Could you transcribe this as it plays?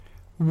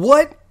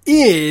What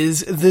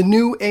is the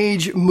New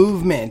Age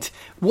movement?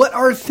 What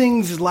are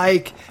things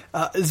like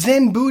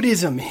Zen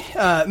Buddhism,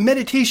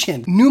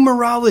 meditation,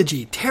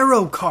 numerology,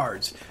 tarot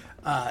cards,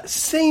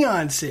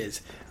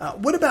 seances?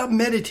 What about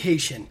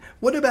meditation?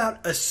 What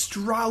about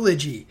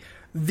astrology?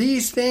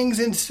 These things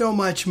and so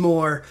much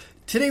more.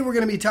 Today we're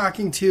going to be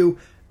talking to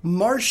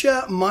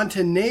Marcia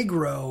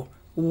Montenegro.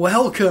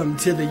 Welcome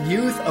to the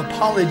Youth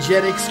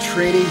Apologetics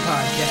Training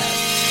Podcast.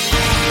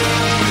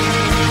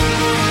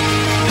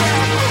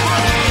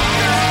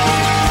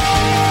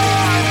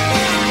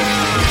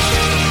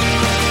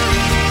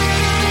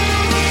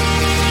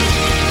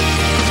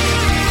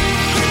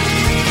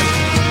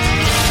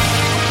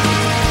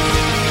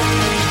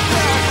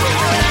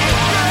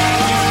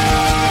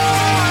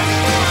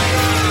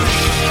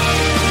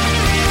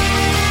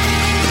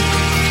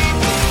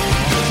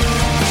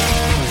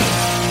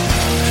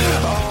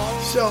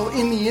 So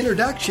in the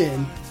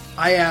introduction,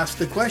 I asked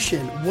the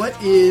question, what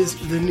is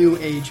the New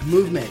Age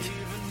movement?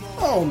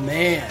 Oh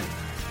man,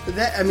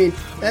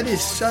 that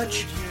is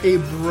such a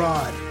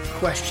broad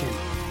question.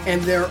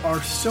 And there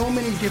are so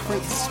many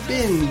different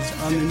spins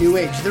on the New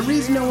Age. There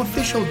is no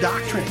official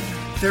doctrine.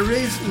 There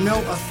is no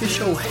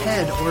official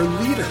head or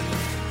leader.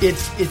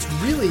 It's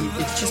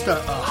just a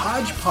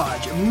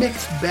hodgepodge, a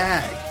mixed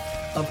bag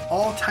of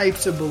all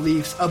types of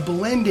beliefs, a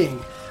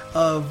blending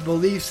of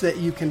beliefs that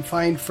you can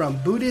find from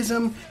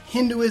Buddhism,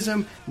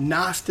 Hinduism,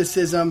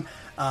 Gnosticism,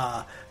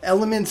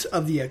 elements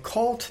of the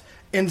occult,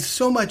 and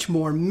so much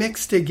more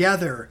mixed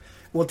together.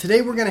 Well,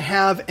 today we're going to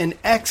have an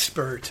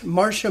expert,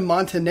 Marcia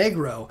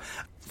Montenegro.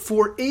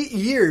 For 8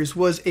 years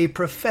was a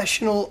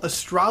professional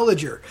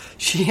astrologer.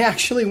 She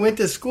actually went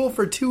to school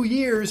for 2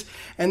 years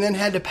and then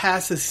had to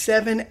pass a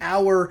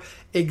 7-hour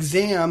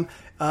exam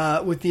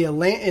with the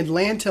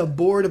Atlanta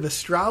Board of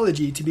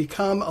Astrology to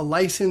become a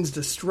licensed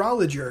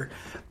astrologer.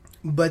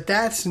 But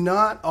that's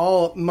not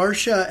all.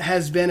 Marcia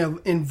has been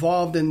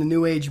involved in the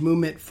New Age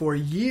movement for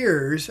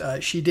years.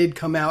 She did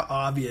come out,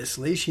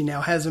 obviously. She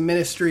now has a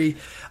ministry,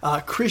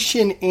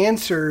 Christian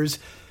Answers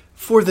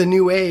for the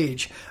New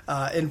Age.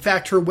 In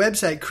fact, her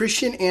website,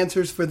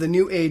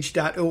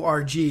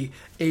 christiananswersforthenewage.org,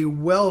 a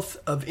wealth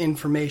of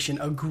information,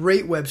 a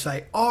great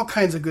website, all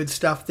kinds of good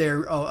stuff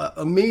there,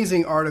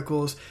 amazing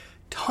articles,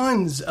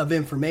 tons of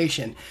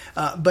information.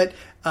 But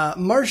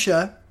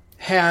Marcia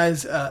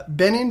has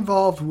been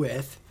involved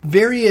with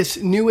various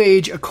New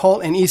Age,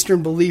 occult, and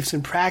Eastern beliefs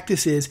and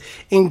practices,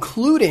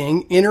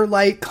 including inner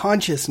light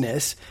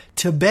consciousness,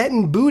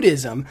 Tibetan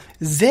Buddhism,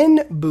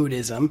 Zen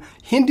Buddhism,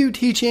 Hindu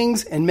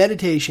teachings and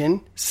meditation,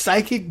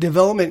 psychic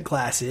development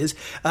classes.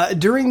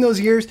 During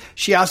those years,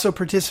 she also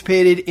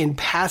participated in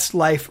past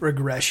life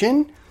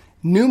regression,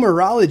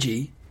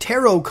 numerology,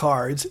 tarot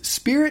cards,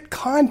 spirit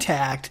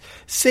contact,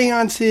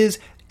 seances,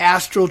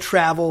 astral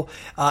travel.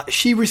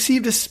 She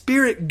received a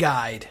spirit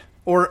guide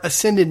or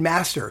ascended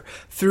master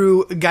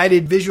through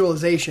guided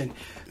visualization.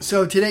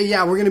 So today,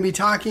 we're going to be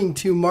talking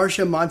to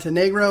Marcia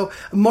Montenegro.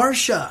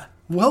 Marcia,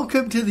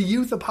 welcome to the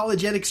Youth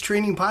Apologetics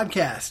Training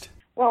Podcast.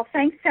 Well,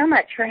 thanks so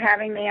much for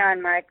having me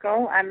on,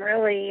 Michael. I'm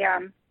really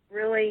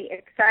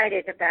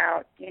excited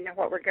about,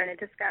 what we're going to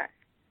discuss.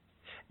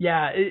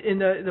 Yeah,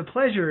 and the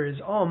pleasure is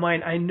all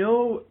mine. I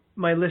know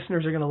my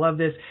listeners are going to love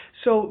this.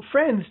 So,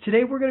 friends,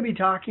 today we're going to be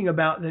talking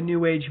about the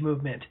New Age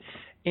movement.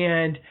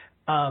 And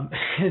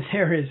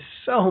there is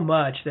so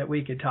much that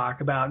we could talk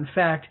about. In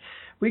fact,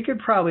 we could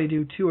probably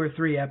do 2 or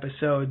 3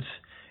 episodes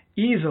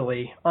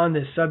easily on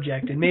this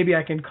subject, and maybe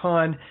I can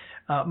con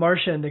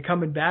Marcia into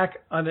coming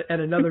back at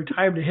another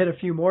time to hit a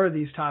few more of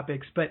these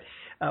topics. But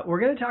we're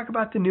going to talk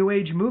about the New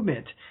Age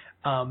movement.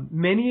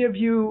 Many of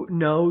you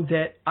know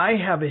that I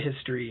have a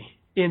history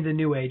in the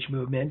New Age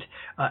movement,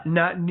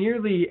 not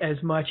nearly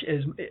as much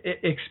as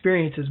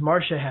experience as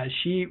Marcia has.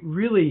 She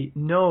really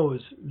knows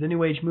the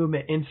New Age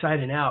movement inside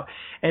and out.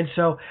 And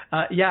so,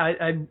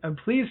 I'm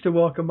pleased to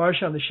welcome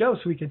Marcia on the show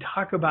so we can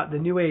talk about the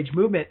New Age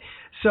movement.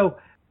 So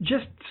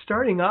just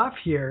starting off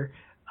here,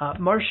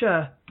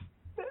 Marcia,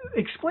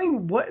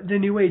 explain what the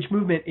New Age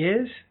movement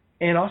is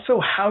and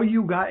also how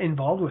you got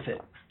involved with it.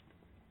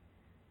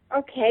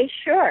 Okay,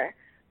 sure.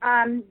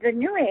 The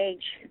New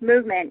Age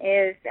movement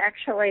is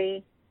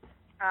actually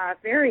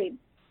very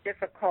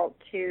difficult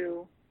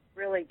to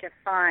really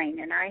define,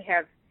 and I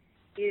have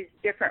used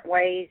different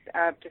ways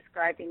of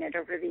describing it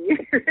over the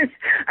years.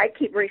 I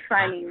keep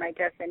refining my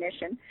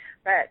definition,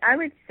 but I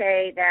would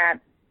say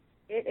that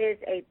it is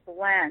a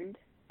blend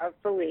of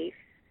beliefs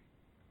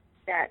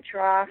that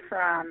draw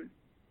from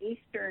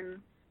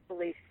Eastern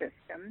belief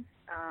systems,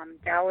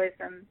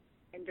 Taoism,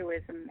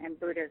 Hinduism, and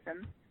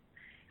Buddhism,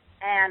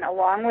 and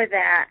along with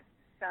that,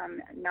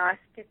 some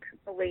Gnostic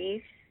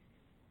beliefs,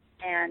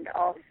 and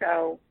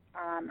also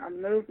a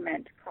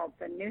movement called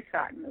the New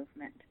Thought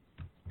movement.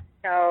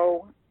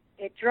 So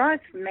it draws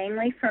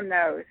mainly from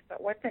those,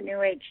 but what the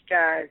New Age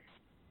does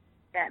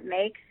that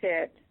makes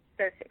it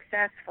so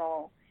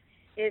successful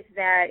is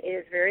that it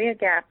is very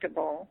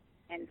adaptable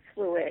and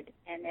fluid,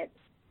 and it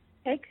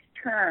takes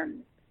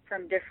terms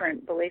from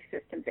different belief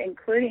systems,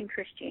 including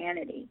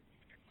Christianity,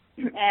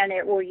 and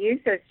it will use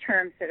those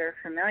terms that are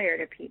familiar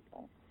to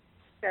people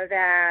so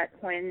that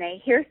when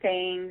they hear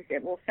things,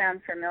 it will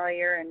sound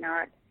familiar and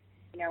not,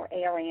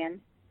 alien,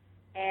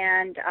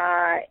 and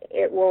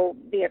it will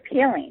be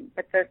appealing.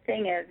 But the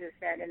thing is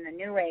that in the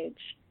New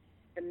Age,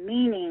 the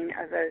meaning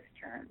of those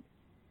terms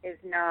is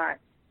not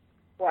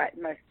what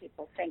most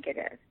people think it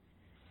is.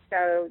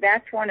 So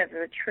that's one of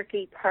the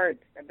tricky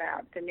parts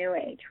about the New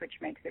Age, which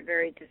makes it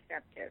very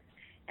deceptive.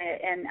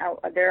 And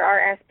there are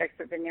aspects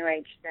of the New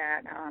Age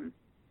that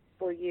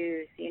will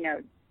use,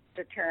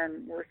 the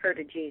term, refer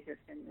to Jesus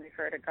and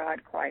refer to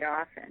God quite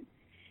often.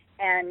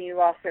 And you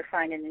also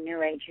find in the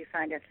New Age, you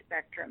find a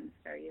spectrum.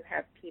 So you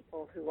have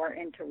people who are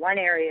into one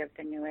area of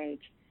the New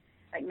Age,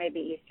 like maybe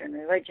Eastern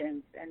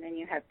religions, and then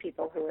you have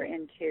people who are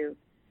into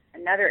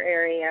another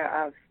area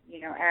of,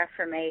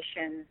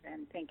 affirmations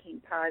and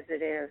thinking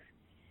positive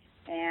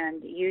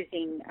and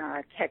using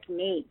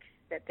techniques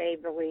that they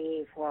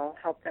believe will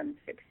help them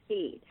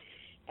succeed.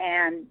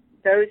 And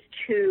those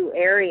two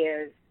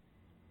areas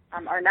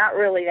are not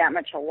really that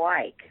much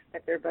alike,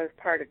 but they're both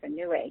part of the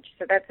New Age.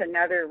 So that's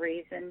another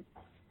reason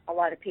a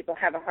lot of people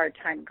have a hard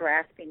time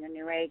grasping the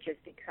New Age, is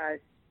because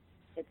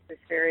it's this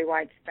very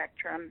wide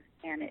spectrum,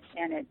 and it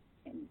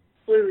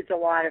includes a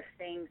lot of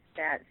things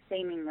that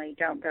seemingly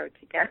don't go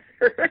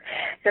together.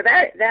 So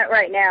that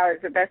right now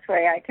is the best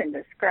way I can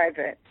describe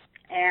it.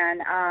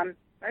 And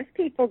most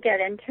people get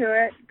into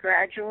it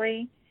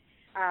gradually.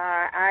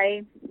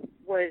 I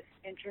was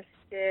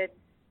interested,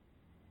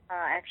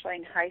 actually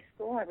in high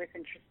school, I was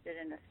interested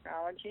in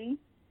astrology,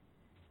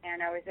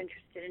 and I was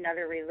interested in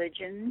other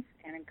religions.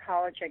 And in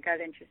college, I got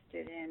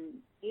interested in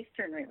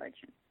Eastern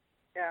religions,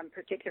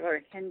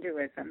 particularly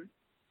Hinduism,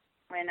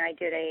 when I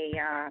did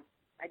a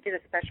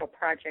special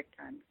project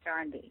on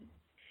Gandhi.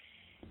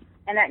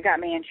 And that got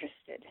me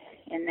interested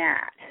in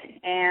that.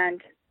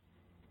 And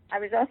I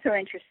was also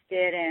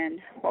interested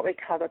in what we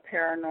call the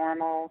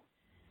paranormal,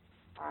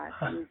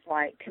 things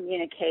like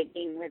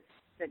communicating with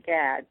the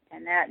dead.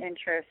 And that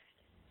interest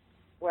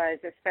was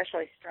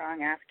especially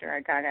strong after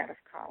I got out of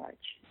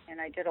college. And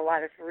I did a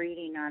lot of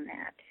reading on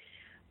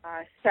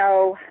that.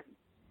 So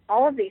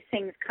all of these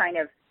things kind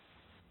of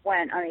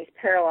went on these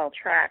parallel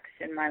tracks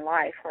in my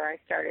life, where I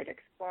started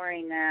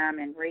exploring them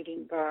and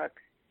reading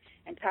books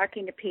and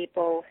talking to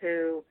people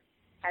who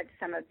had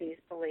some of these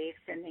beliefs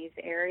in these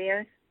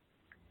areas.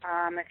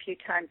 A few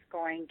times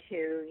going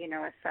to,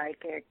 a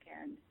psychic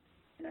and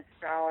an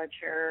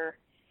astrologer.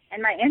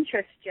 And my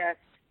interest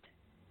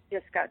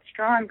just got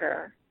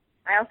stronger.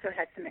 I also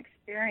had some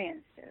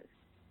experiences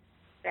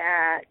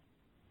that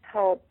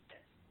helped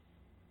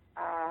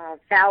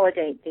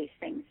validate these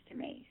things to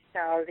me.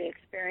 So the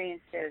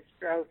experiences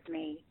drove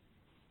me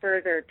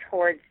further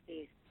towards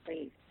these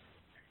beliefs.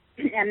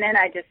 And then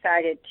I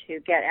decided to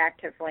get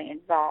actively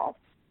involved.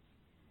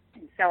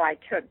 And so I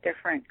took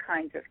different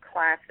kinds of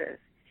classes.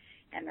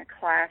 And the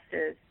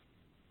classes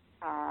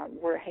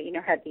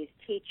had these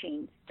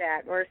teachings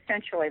that were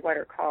essentially what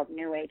are called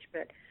New Age,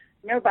 but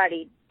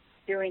nobody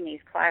doing these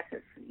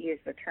classes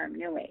used the term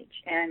New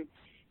Age. And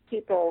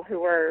people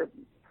who are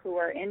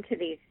into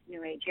these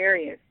New Age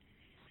areas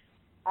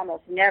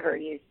almost never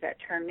use that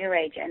term New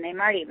Age, and they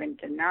might even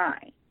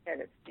deny that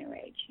it's New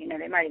Age.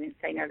 They might even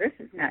say, no, this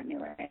is not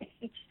New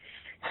Age.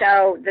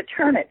 So the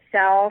term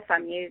itself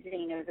I'm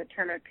using as a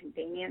term of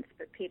convenience,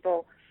 but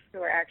people who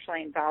are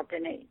actually involved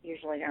in it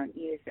usually don't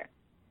use it.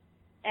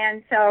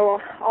 And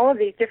so all of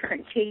these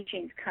different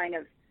teachings kind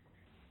of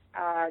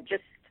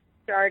just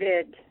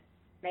started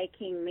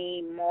making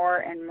me more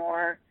and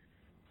more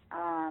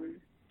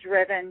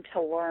driven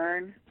to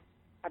learn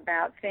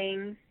about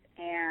things.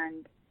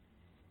 And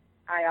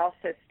I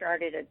also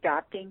started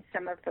adopting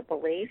some of the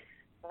beliefs,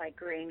 like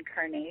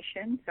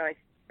reincarnation. So I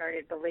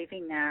started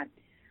believing that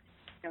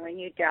when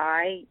you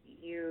die,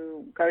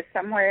 you go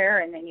somewhere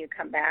and then you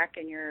come back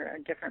and you're a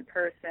different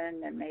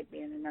person and maybe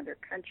in another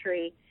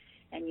country,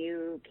 and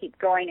you keep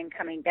going and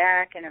coming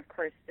back. And of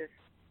course, this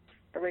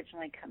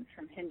originally comes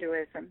from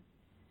Hinduism.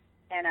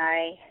 And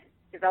I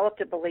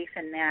developed a belief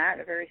in that,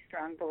 a very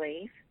strong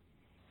belief.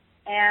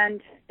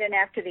 And then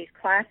after these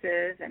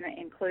classes, and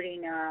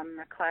including a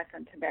class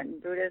on Tibetan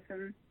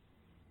Buddhism,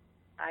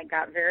 I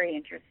got very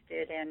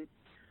interested in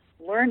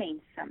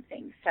learning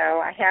something. So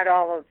I had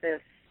all of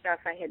this stuff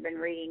I had been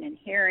reading and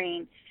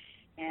hearing,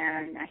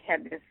 and I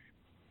had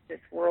this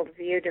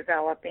worldview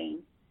developing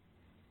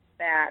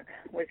that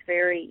was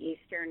very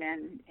Eastern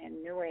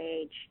and New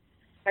Age.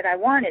 But I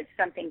wanted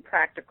something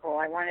practical.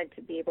 I wanted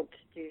to be able to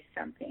do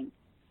something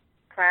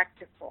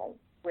practical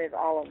with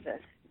all of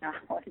this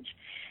knowledge.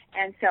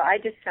 And so I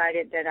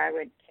decided that I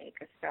would take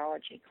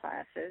astrology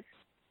classes,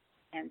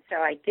 and so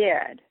I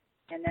did.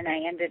 And then I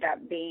ended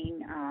up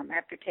being,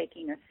 after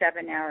taking a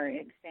 7-hour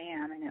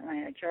exam in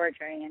Atlanta,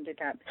 Georgia, I ended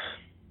up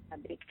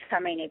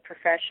becoming a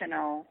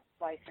professional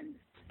licensed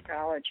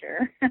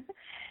astrologer.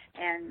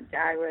 And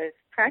I was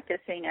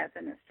practicing as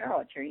an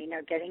astrologer,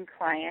 getting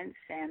clients,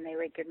 and they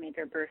would give me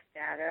their birth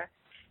data,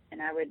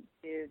 and I would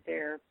do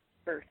their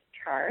birth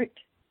chart.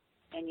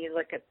 And you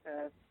look at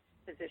the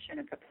position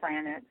of the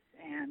planets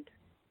and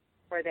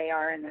where they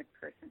are in the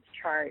person's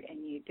chart,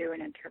 and you do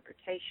an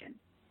interpretation.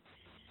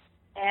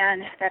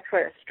 And that's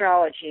what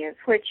astrology is,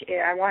 which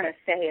I want to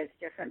say is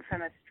different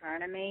from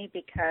astronomy,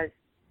 because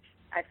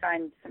I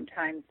find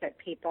sometimes that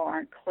people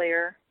aren't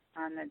clear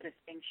on the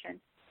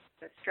distinction.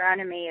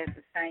 Astronomy is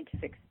a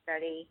scientific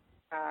study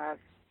of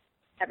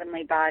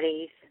heavenly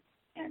bodies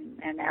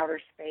and outer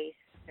space.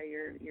 So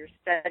you're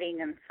studying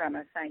them from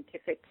a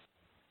scientific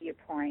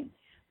viewpoint,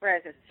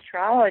 whereas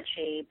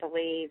astrology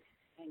believes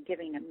in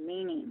giving a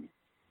meaning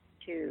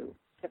to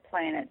the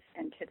planets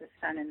and to the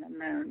sun and the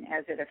moon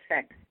as it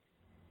affects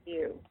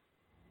you.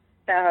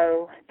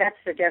 So that's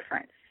the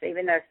difference.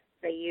 Even though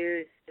they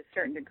use, to a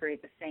certain degree,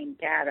 the same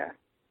data,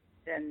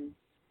 then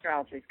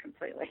astrology is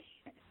completely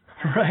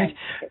right.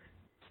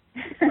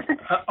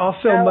 Also,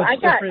 so much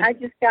different. I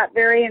just got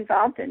very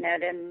involved in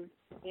it, and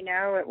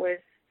it was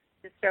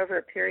just over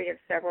a period of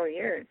several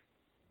years.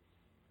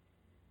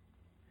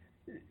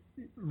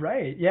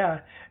 Right. Yeah.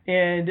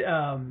 And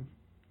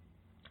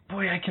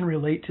boy, I can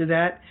relate to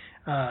that.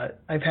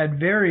 I've had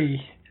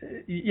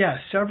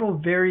several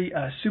very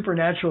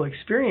supernatural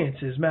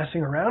experiences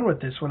messing around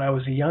with this when I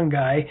was a young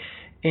guy.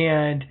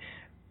 And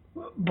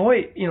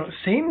boy,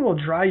 Satan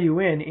will draw you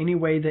in any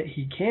way that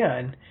he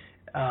can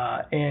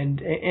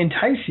and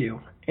entice you.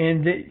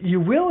 And that you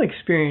will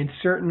experience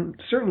certain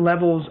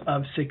levels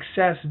of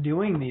success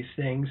doing these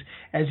things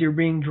as you're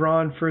being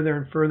drawn further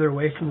and further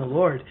away from the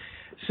Lord.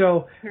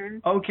 So,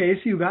 okay,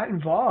 so you got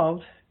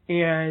involved,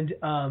 and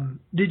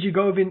did you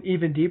go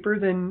even deeper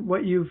than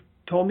what you've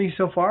told me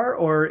so far,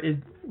 or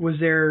was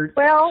there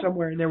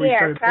somewhere in there where you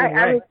started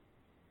pulling away?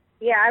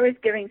 I was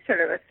giving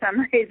sort of a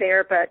summary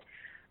there, but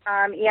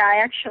I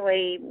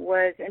actually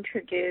was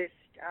introduced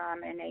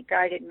in a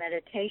guided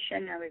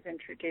meditation. I was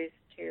introduced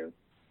to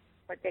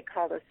what they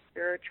call a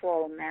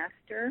spiritual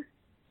master,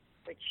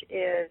 which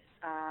is,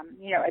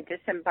 a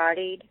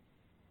disembodied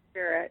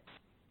spirit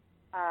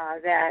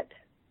that,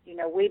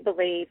 we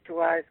believed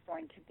was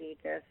going to be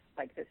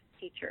this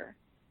teacher.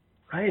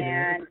 Right.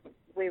 And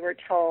we were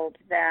told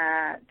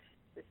that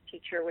this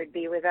teacher would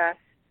be with us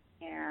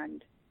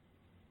and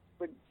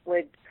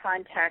would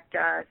contact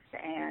us,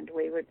 and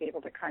we would be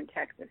able to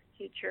contact this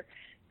teacher.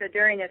 So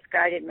during this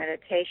guided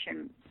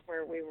meditation,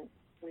 where we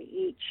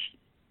each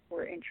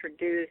were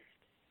introduced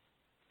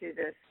to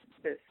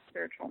this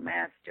spiritual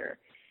master,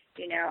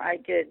 I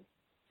did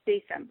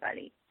see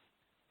somebody,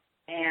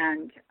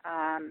 and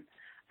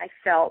I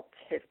felt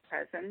his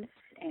presence,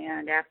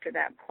 and after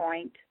that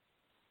point,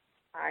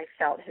 I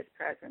felt his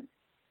presence,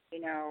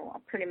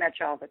 pretty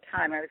much all the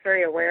time. I was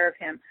very aware of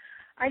him.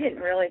 I didn't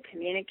really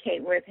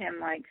communicate with him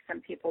like some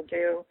people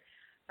do,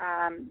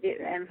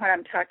 and what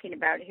I'm talking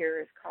about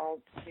here is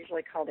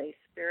usually called a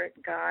spirit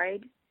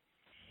guide.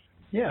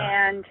 Yeah.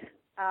 And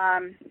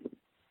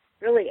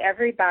really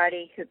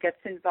everybody who gets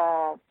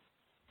involved,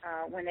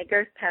 when they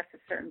go past a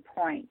certain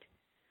point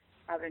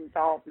of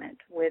involvement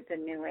with the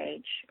New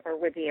Age or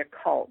with the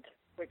occult,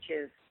 which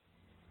is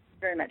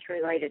very much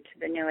related to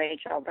the New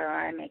Age, although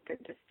I make a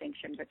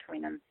distinction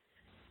between them.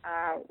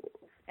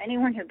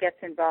 Anyone who gets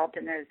involved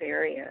in those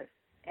areas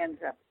ends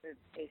up with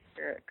a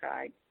spirit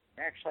guide,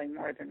 actually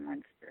more than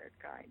one spirit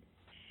guide.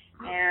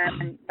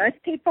 And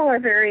most people are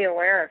very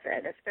aware of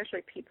it,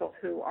 especially people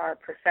who are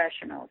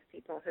professionals,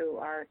 people who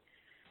are,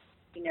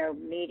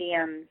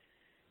 mediums,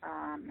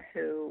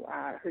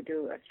 who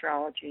do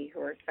astrology,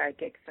 who are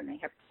psychics, and they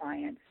have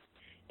clients.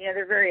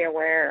 They're very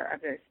aware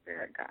of their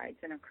spirit guides,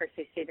 and of course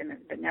they see them as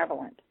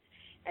benevolent.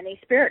 And these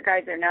spirit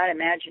guides are not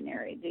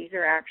imaginary. These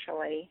are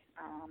actually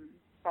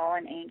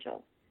fallen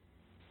angels.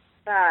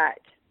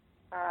 But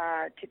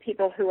to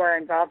people who are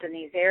involved in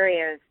these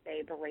areas,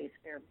 they believe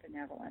they're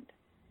benevolent.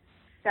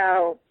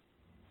 So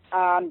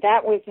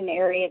that was an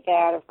area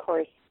that, of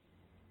course,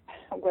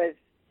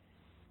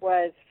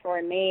 was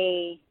for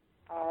me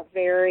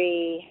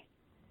very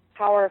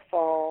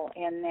powerful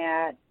in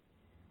that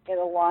it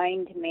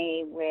aligned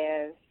me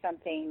with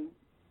something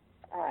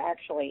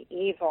actually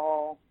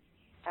evil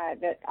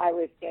that I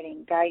was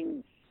getting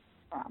guidance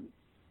from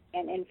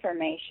and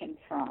information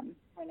from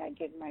when I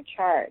did my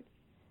charts.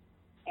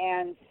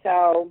 And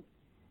so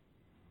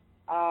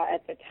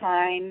at the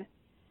time,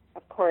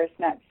 of course,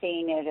 not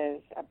seeing it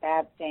as a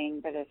bad thing,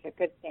 but as a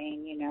good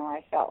thing,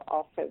 I felt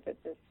also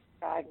that this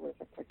guide was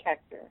a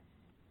protector.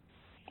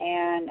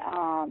 And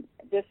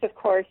this, of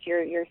course,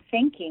 your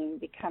thinking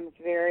becomes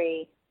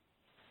very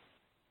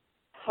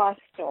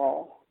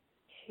hostile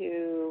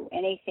to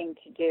anything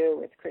to do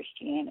with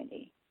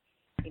Christianity.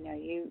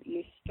 You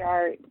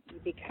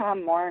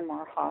become more and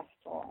more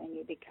hostile, and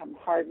you become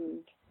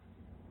hardened,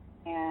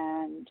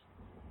 and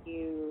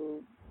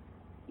you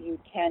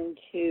tend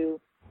to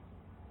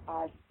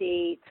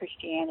see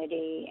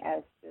Christianity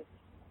as this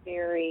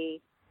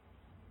very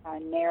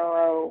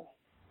narrow,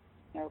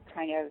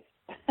 kind of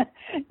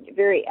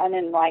very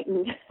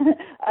unenlightened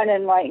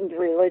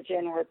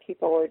religion where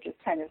people are just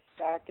kind of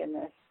stuck in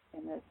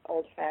this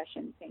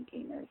old-fashioned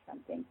thinking or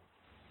something.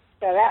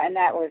 So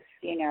that was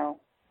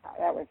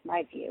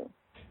my view.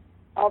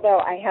 Although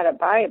I had a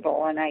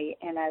Bible and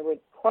I would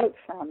quote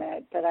from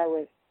it, but I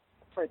was,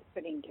 of course,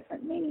 putting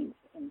different meanings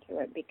into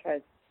it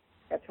because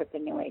that's what the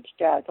New Age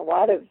does. A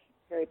lot of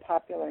very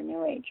popular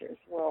New Agers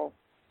will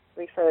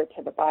refer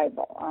to the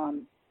Bible.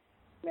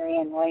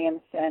 Marianne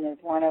Williamson is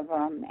one of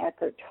them.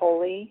 Eckhart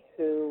Tolle,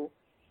 who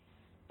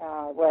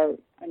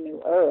wrote A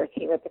New Earth.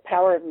 He wrote The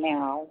Power of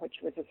Now, which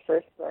was his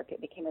first book.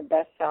 It became a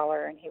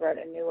bestseller, and he wrote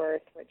A New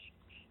Earth, which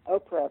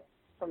Oprah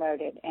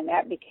promoted, and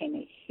that became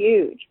a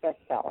huge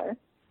bestseller.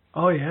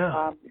 Oh,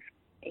 yeah.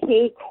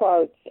 He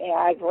quotes,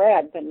 I've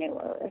read The New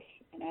Earth,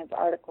 and I have 2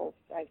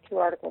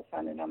 articles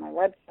on it on my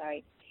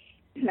website.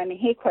 I mean,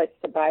 he quotes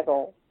the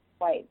Bible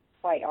quite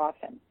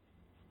often.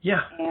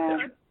 Yeah.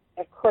 And,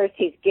 of course,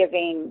 he's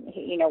giving,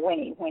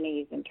 when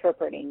he's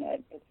interpreting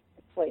it, it's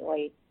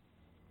completely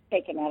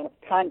taken out of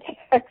context,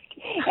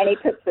 and he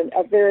puts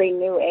a very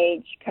New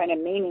Age kind of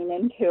meaning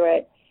into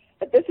it.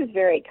 But this is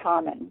very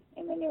common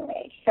in the New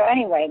Age. So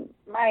anyway,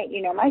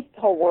 my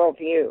whole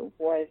worldview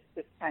was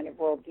this kind of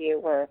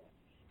worldview where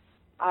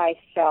I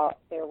felt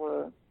there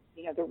were,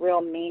 the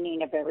real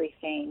meaning of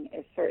everything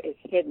is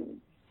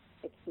hidden.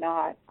 It's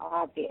not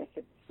obvious.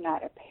 It's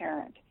not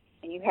apparent.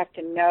 And you have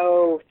to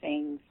know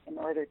things in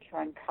order to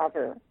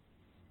uncover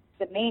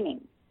the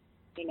meaning,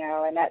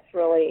 and that's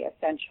really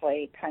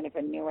essentially kind of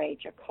a New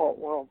Age occult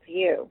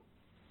worldview.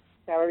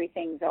 So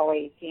everything's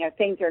always,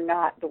 things are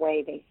not the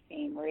way they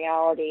seem.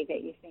 Reality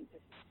that you think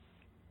is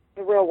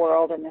the real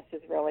world and this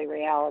is really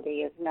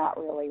reality is not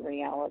really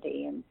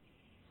reality. And,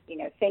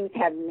 things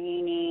have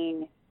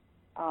meaning,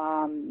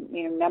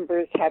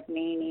 numbers have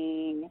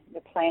meaning,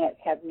 the planets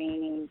have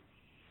meaning.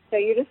 So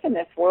you're just in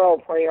this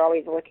world where you're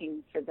always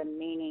looking for the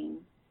meaning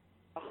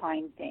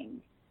behind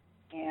things.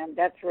 And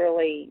that's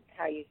really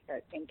how you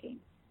start thinking.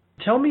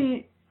 Tell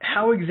me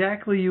how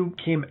exactly you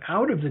came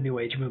out of the New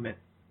Age movement.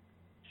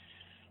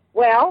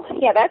 Well,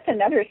 yeah, that's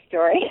another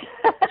story.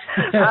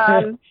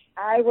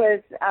 I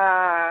was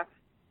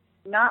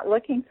not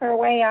looking for a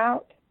way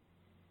out.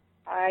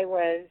 I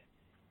was,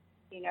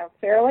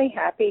 fairly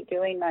happy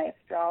doing my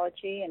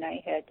astrology, and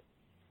I had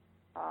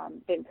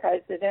been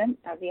president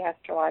of the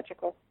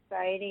Astrological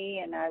Society,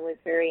 and I was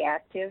very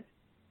active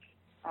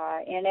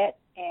in it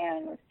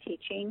and was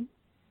teaching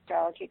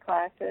astrology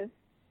classes.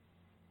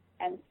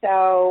 And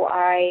so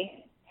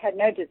I had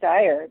no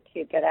desire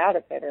to get out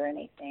of it or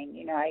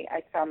anything.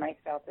 I saw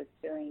myself as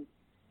doing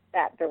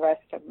that the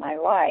rest of my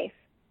life.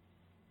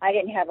 I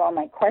didn't have all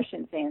my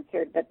questions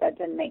answered, but that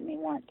didn't make me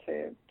want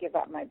to give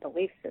up my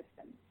belief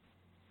system.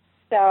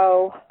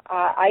 So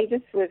I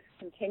just was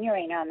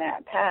continuing on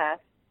that path,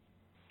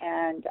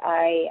 and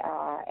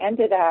I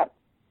ended up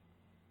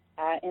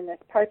in this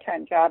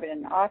part-time job in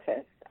an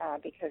office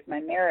because my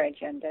marriage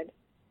ended,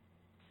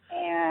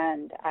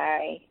 and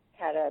I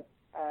had a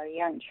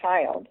young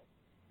child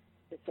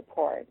to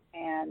support.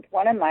 And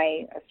one of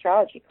my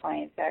astrology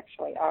clients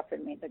actually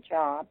offered me the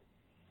job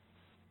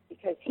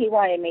because he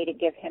wanted me to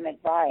give him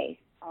advice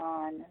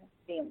on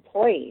the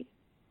employees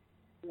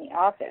in the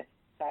office.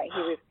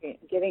 He was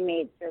giving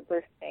me their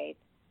birth dates,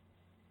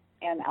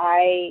 and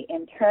I,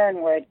 in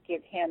turn, would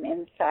give him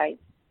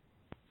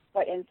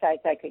what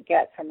insights I could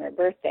get from their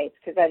birth dates,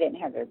 because I didn't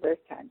have their birth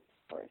times,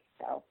 of course.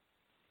 So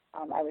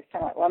I was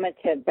somewhat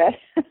limited, but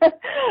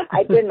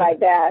I did my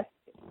best.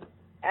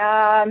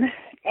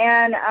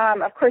 And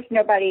of course,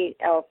 nobody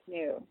else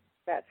knew.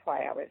 That's why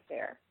I was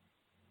there.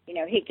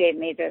 He gave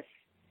me this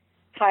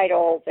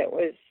title that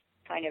was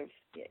it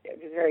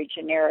was very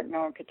generic.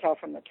 No one could tell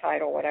from the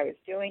title what I was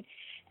doing.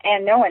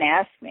 And no one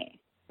asked me,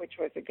 which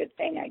was a good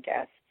thing, I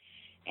guess.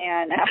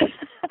 And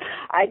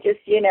I just,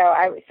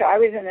 so I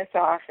was in this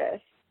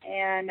office,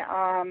 and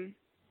I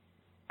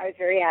was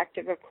very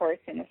active, of course,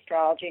 in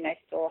astrology, and I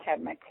still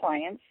had my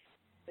clients.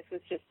 This was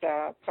just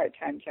a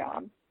part-time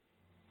job.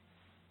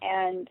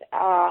 And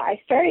I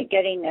started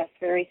getting this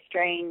very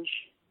strange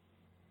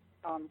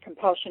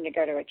compulsion to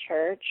go to a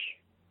church,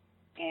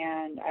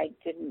 and I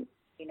didn't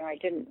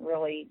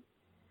really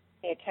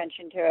pay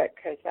attention to it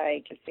because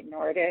I just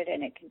ignored it,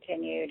 and it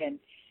continued. And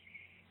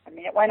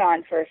it went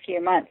on for a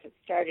few months. It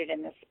started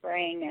in the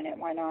spring, and it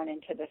went on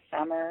into the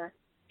summer.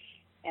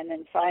 And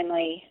then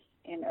finally,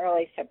 in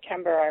early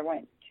September, I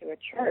went to a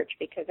church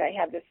because I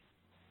had this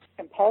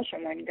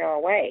compulsion wouldn't go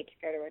away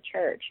to go to a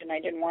church, and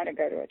I didn't want to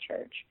go to a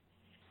church.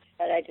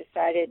 But I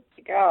decided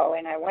to go,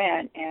 and I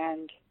went.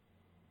 And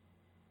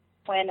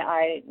when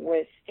I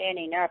was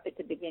standing up at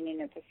the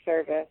beginning of the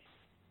service,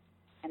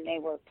 and they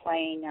were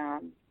playing,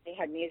 they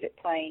had music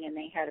playing, and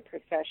they had a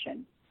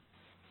procession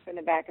from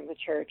the back of the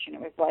church, and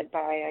it was led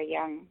by a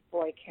young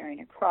boy carrying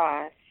a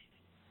cross.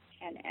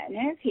 And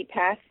as he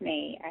passed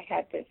me, I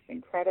had this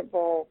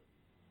incredible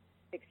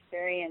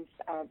experience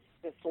of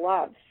this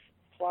love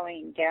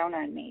flowing down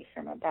on me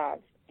from above.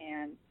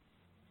 And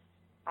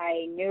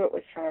I knew it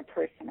was from a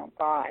personal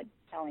God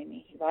telling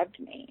me he loved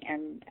me.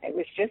 And it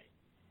was just,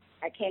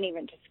 I can't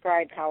even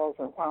describe how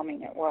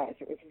overwhelming it was.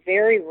 It was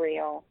very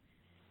real.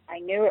 I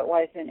knew it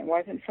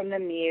wasn't from the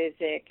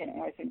music, and it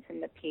wasn't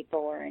from the people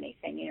or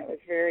anything. It was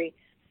very,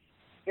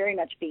 very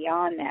much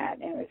beyond that,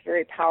 and it was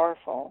very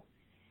powerful.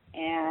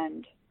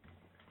 And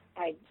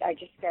I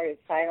just started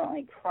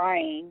silently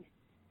crying,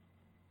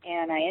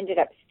 and I ended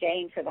up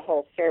staying for the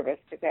whole service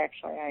because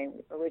actually I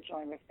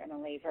originally was going to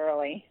leave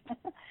early.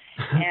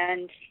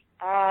 And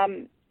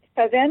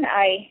so then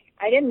I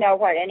didn't know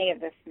what any of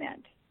this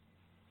meant.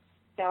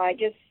 So I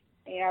just,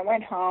 I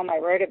went home, I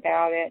wrote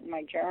about it in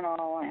my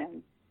journal,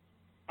 and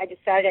I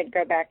decided I'd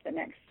go back the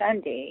next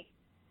Sunday.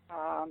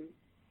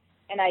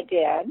 And I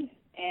did,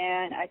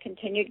 and I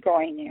continued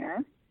going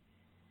there.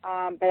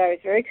 But I was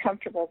very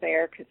comfortable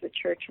there because the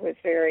church was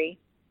very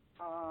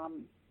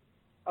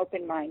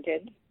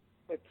open-minded,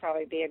 would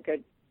probably be a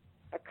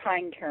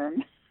kind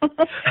term.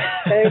 But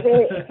it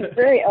was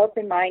very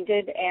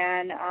open-minded,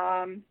 and,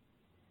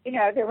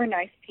 there were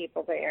nice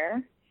people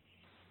there.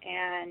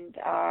 And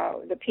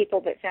the people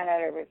that found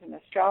out I was an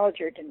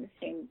astrologer didn't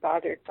seem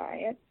bothered by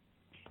it.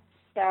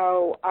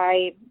 So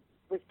I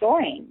was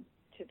going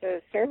to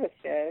the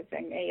services,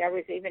 and I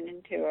was even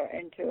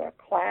into a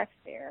class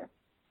there.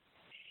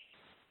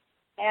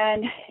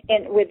 And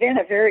within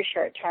a very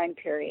short time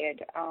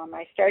period,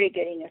 I started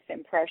getting this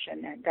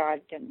impression that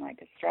God didn't like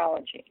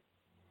astrology.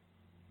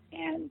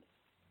 And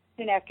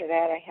soon after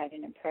that, I had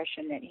an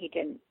impression that he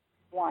didn't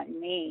want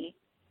me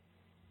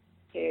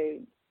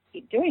to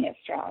keep doing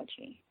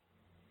astrology.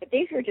 But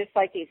these were just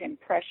like these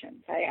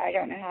impressions. I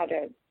don't know how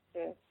to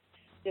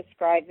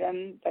describe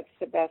them. That's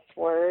the best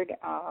word.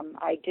 I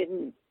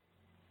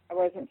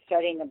wasn't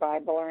studying the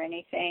Bible or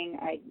anything.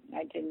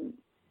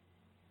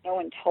 No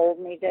one told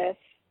me this.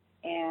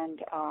 And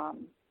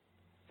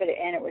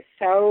it was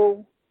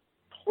so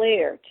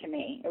clear to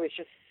me. It was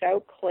just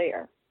so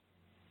clear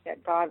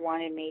that God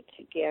wanted me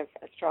to give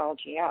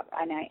astrology up,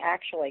 and I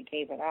actually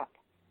gave it up.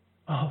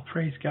 Oh,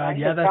 praise God! I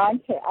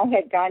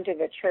had gone to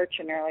the church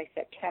in early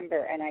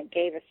September, and I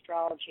gave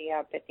astrology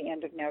up at the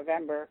end of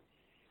November,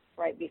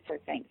 right before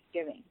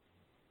Thanksgiving.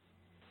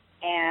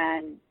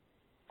 And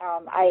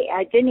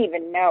I didn't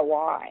even know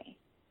why.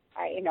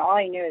 All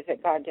I knew is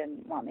that God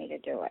didn't want me to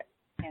do it.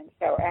 And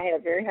so I had a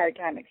very hard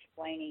time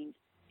explaining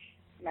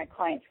to my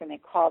clients when they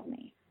called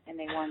me and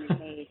they wanted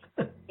me,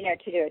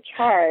 to do a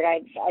chart.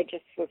 I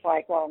just was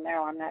like, well,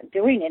 no, I'm not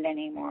doing it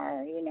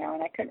anymore,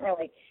 and I couldn't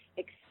really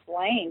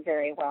explain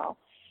very well.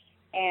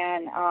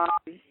 And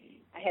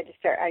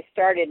I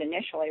started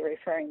initially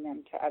referring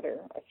them to other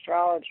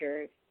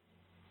astrologers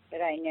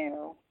that I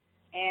knew.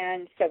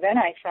 And so then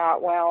I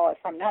thought, well,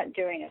 if I'm not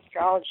doing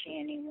astrology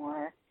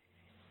anymore,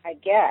 I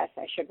guess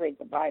I should read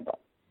the Bible.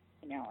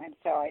 And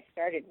so I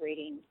started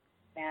reading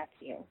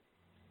Matthew.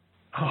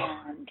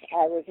 Oh. And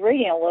I was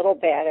reading a little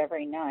bit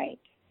every night.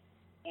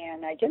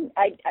 And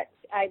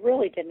I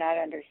really did not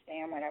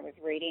understand what I was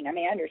reading. I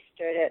mean, I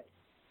understood it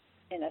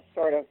in a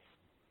sort of,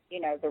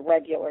 the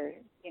regular,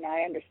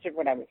 I understood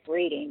what I was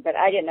reading, but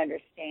I didn't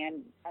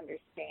understand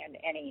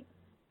any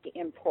the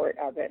import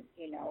of it,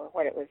 or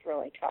what it was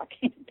really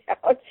talking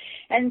about.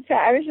 And so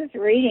I was just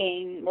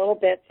reading little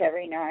bits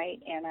every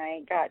night, and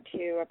I got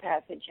to a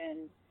passage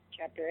in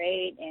chapter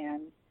 8,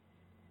 and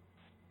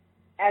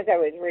as I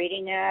was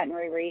reading that and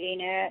rereading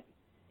it,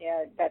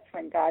 that's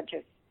when God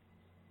just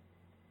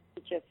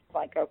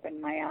like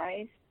opened my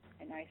eyes,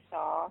 and I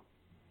saw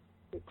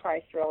who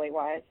Christ really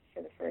was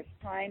for the first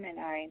time, and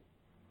I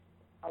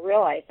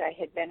realized I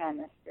had been on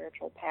this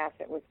spiritual path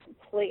that was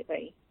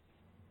completely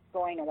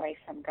going away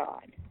from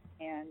God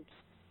and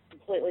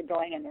completely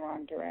going in the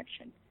wrong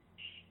direction.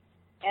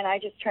 And I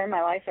just turned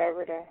my life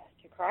over to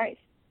Christ.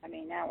 I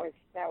mean, that was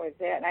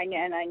it. And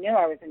I knew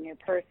I was a new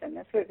person.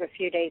 This was a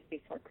few days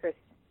before Christmas.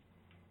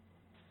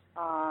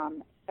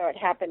 So it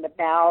happened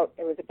about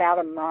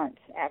a month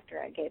after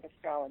I gave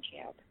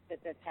astrology up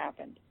that this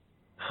happened.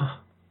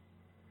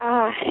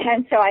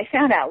 And so I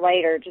found out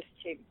later, just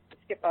to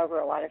skip over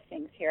a lot of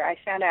things here, I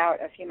found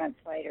out a few months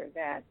later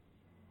that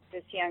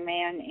this young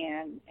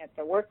man at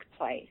the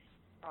workplace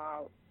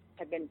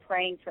had been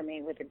praying for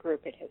me with a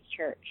group at his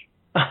church.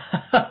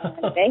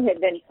 And they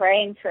had been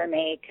praying for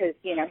me because,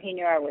 he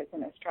knew I was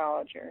an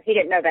astrologer. He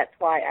didn't know that's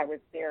why I was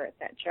there at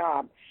that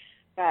job.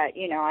 But,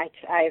 I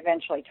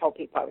eventually told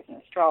people I was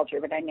an astrologer,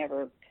 but I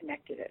never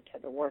connected it to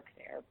the work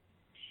there.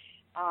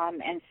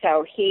 And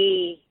so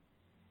he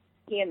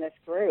and this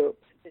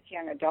group, this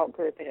young adult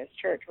group at his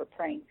church, were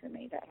praying for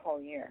me that whole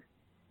year.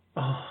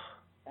 Oh.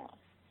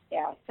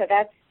 So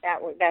that's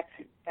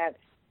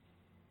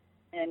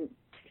in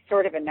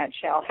sort of a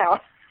nutshell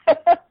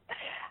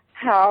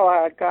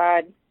how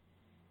God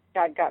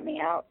got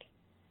me out.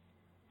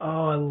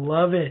 Oh, I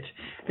love it.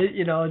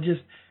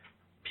 Just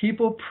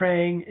people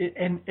praying,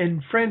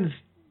 and friends,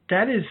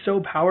 that is so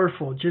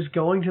powerful. Just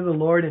going to the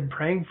Lord and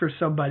praying for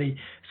somebody.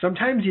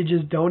 Sometimes you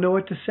just don't know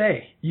what to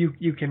say.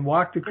 You can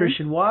walk the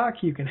Christian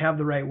walk, you can have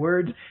the right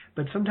words,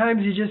 but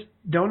sometimes you just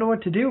don't know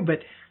what to do. But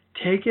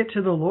take it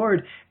to the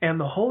Lord, and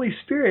the Holy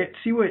Spirit,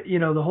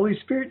 the Holy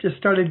Spirit just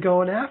started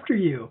going after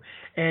you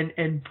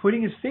and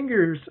putting his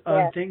fingers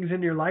on things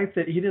in your life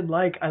that he didn't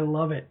like. I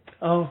love it.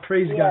 Oh,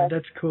 praise God.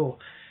 That's cool.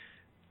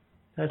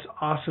 That's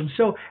awesome.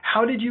 So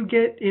how did you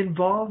get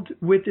involved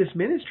with this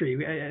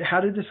ministry?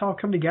 How did this all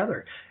come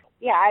together?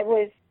 Yeah, I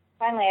was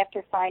finally,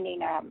 after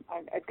finding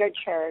a good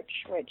church,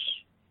 which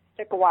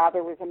took a while,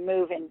 there was a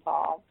move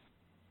involved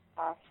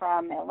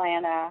from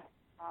Atlanta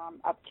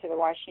up to the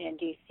Washington,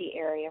 D.C.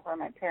 area where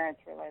my parents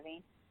were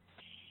living.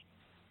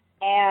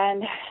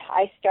 And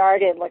I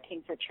started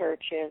looking for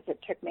churches. It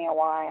took me a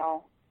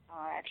while,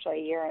 actually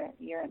a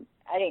year.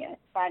 I didn't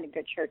find a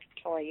good church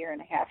until a year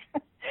and a half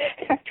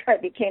after I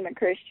became a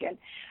Christian.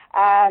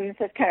 So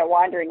it's kind of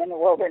wandering in the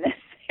wilderness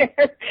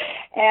there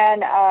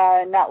and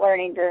not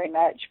learning very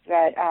much.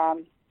 But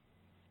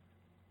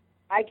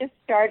I just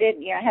started,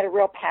 I had a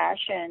real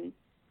passion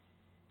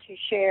to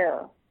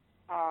share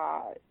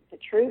the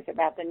truth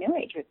about the New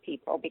Age with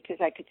people because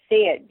I could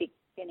see it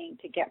beginning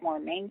to get more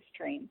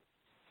mainstream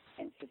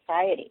in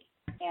society.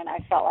 And I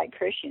felt like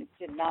Christians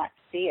did not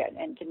see it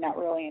and did not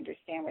really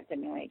understand what the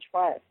New Age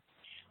was,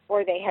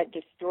 or they had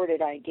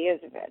distorted ideas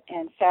of it.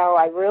 And so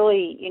I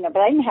really,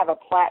 but I didn't have a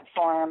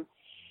platform,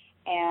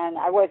 and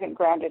I wasn't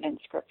grounded in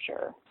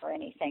Scripture or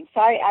anything.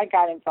 So I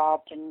got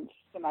involved in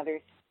some other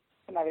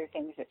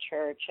things at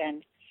church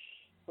and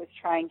was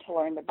trying to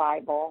learn the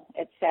Bible,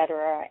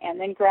 etc. And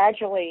then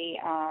gradually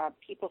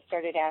people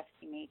started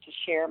asking me to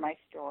share my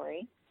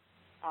story.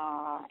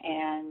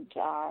 And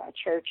a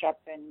church up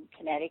in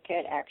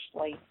Connecticut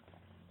actually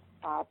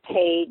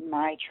paid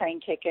my train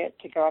ticket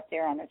to go up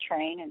there on the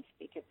train and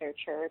speak at their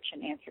church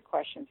and answer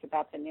questions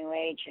about the New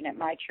Age. And at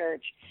my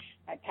church,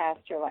 my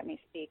pastor let me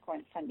speak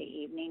one Sunday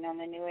evening on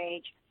the New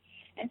Age.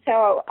 And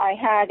so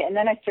and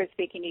then I started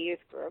speaking to youth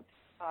groups.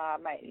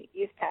 My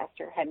youth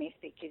pastor had me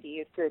speak to the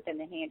youth group, and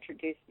then he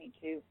introduced me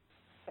to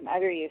some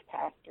other youth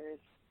pastors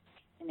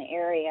in the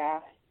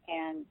area,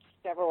 and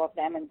several of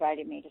them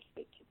invited me to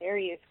speak to their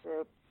youth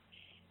group.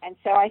 And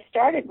so I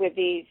started with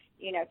these,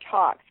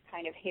 talks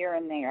kind of here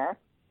and there,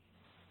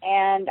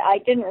 and I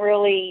didn't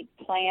really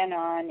plan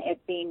on it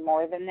being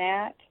more than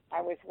that.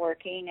 I was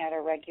working at a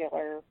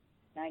regular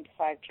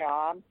 9-to-5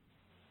 job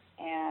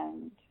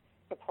and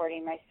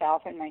supporting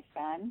myself and my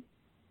son,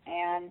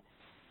 and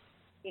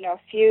a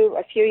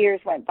few years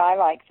went by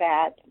like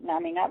that. I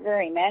mean, not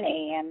very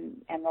many,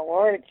 and the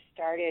Lord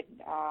started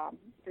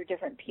through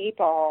different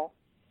people,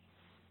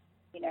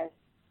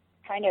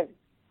 kind of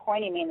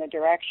pointing me in the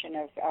direction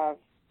of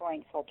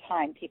going full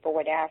time. People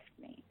would ask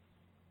me,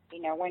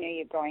 when are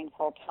you going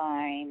full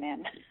time,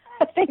 and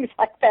things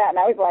like that. And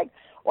I was like,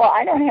 well,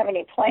 I don't have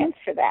any plans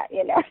for that.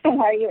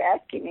 Why are you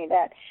asking me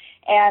that?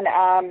 And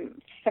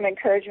some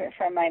encouragement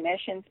from my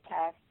missions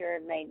pastor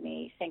made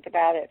me think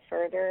about it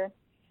further.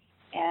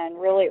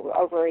 And really,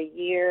 over a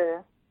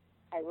year,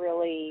 it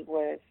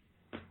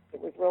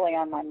was really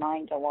on my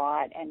mind a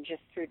lot. And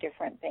just through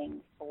different things,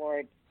 the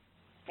Lord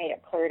made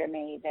it clear to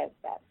me that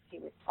He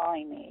was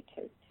calling me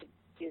to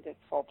do this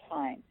full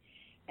time.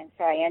 And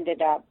so I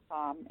ended up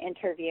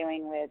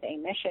interviewing with a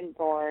mission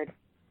board,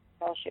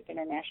 Fellowship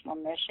International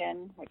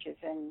Mission, which is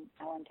in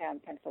Allentown,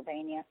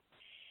 Pennsylvania.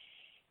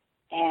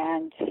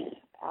 And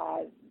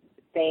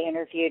they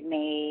interviewed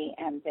me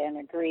and then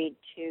agreed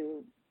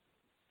to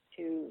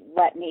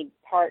let me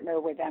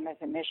partner with them as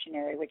a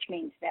missionary, which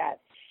means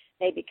that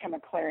they become a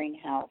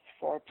clearinghouse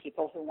for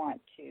people who want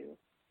to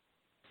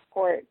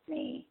support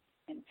me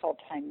in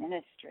full-time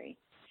ministry.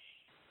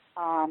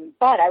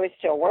 But I was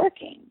still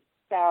working.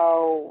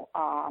 So,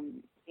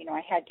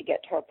 I had to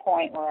get to a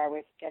point where I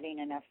was getting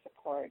enough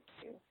support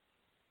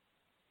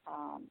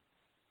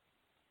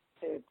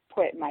to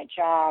quit my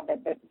job.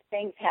 But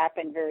things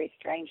happened very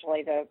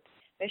strangely. The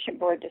mission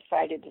board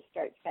decided to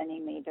start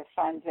sending me the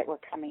funds that were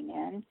coming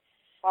in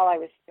while I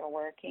was still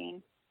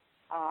working,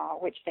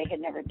 which they had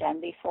never done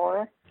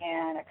before.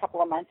 And a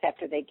couple of months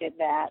after they did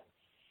that,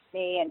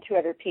 me and 2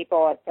 other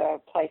people at the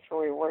place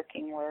where we were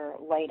working were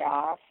laid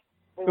off.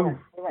 We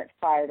weren't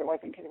fired. It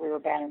wasn't because we were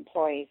bad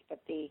employees, but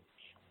the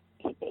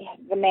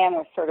man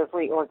was sort of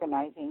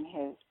reorganizing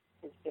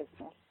his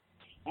business,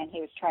 and he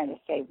was trying to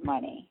save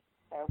money.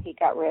 So he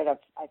got rid of,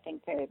 I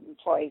think, the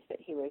employees that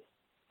he was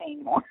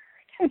paying more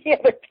than the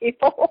other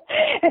people.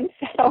 And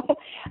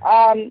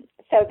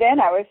so then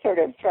I was sort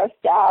of thrust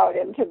out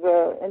into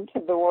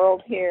the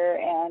world here,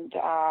 and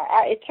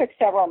it took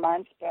several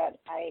months, but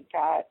I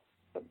got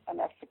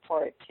enough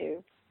support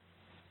to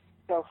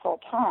go full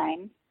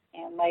time.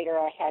 And later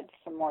I had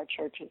some more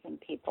churches and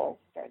people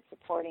start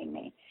supporting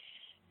me.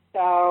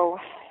 So,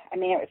 I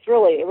mean, it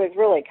was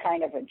really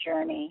kind of a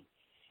journey.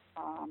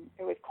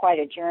 It was quite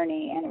a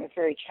journey, and it was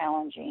very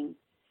challenging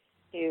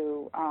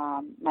to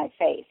my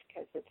faith,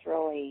 because it's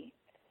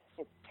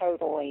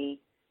totally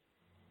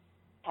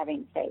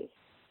having faith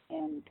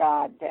in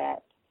God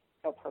that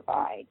He'll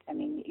provide. I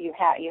mean, you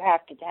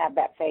have to have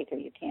that faith, or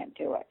you can't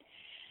do it.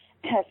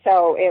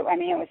 So, it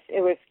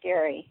was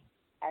scary,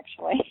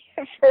 actually,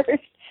 at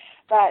first.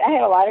 But I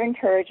had a lot of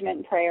encouragement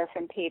and prayer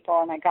from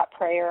people, and I got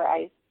prayer.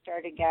 I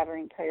started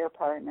gathering prayer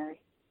partners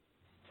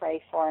to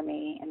pray for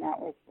me, and that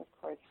was, of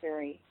course,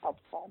 very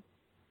helpful.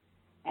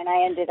 And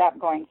I ended up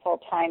going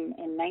full-time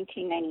in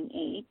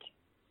 1998,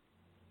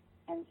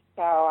 and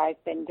so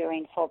I've been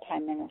doing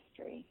full-time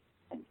ministry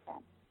since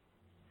then.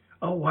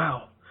 Oh,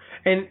 wow.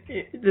 And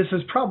this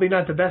is probably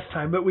not the best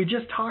time, but we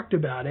just talked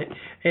about it.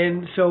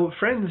 And so,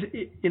 friends,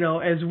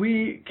 as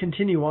we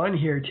continue on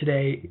here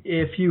today,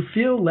 if you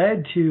feel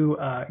led to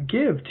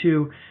give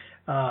to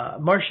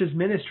Marsha's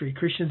ministry,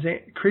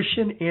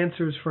 Christian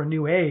Answers for a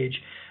New Age.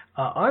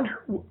 On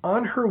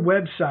her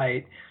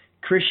website,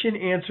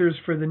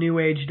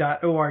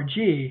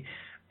 ChristianAnswersForTheNewAge.org,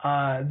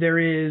 there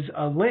is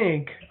a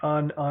link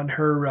on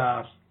her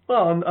up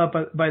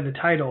by the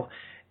title,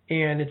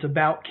 and it's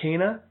about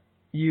Cana.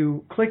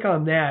 You click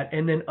on that,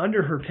 and then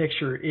under her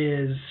picture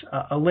is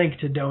a link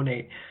to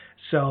donate.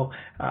 So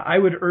I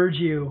would urge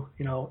you,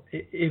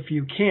 if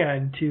you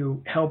can,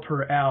 to help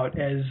her out,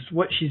 as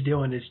what she's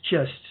doing is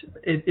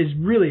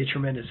really a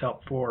tremendous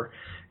help for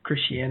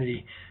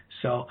Christianity.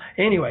 So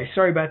anyway,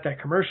 sorry about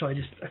that commercial.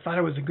 I thought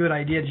it was a good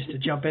idea just to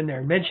jump in there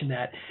and mention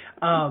that.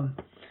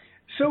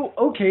 So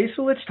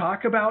let's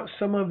talk about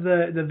some of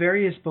the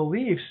various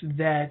beliefs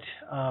that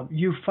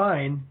you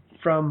find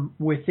from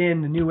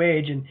within the New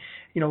Age. And,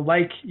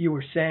 like you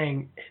were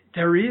saying,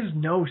 there is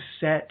no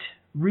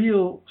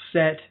real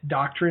set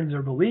doctrines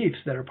or beliefs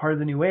that are part of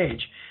the New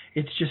Age.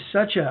 It's just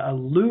such a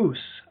loose,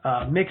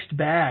 mixed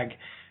bag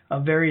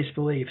of various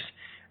beliefs.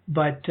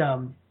 But,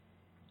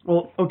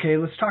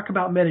 let's talk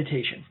about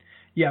meditation.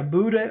 Yeah,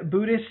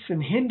 Buddhists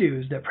and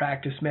Hindus that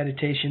practice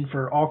meditation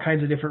for all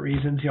kinds of different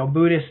reasons.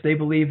 Buddhists, they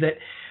believe that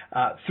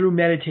through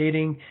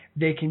meditating,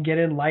 they can get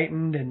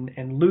enlightened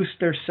and lose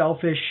their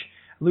selfish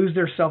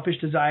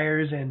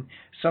desires and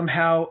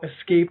somehow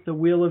escape the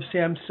wheel of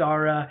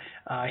samsara.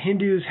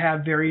 Hindus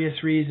have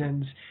various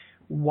reasons.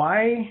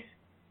 Why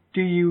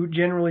do you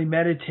generally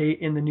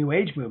meditate in the New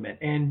Age movement?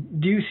 And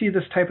do you see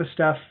this type of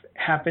stuff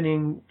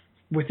happening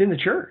within the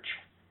church?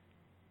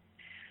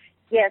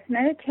 Yes,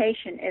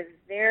 meditation is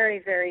very,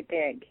 very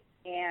big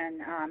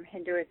in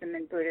Hinduism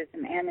and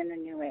Buddhism and in the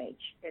New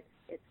Age. It's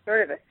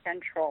sort of a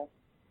central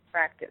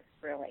practice,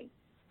 really.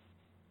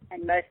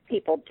 And most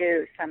people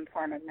do some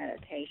form of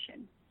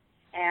meditation.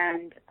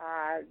 And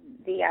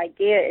the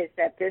idea is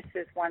that this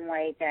is one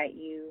way that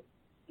you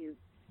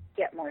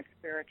get more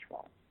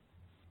spiritual,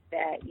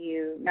 that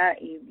you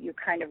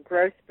kind of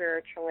grow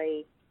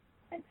spiritually,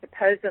 and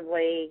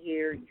supposedly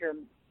you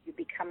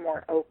become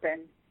more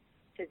open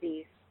to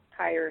these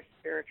higher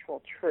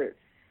spiritual truths,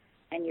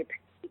 and you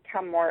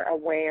become more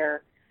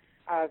aware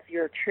of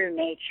your true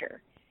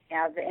nature.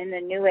 Now, in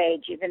the New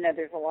Age, even though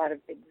there's a lot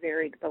of big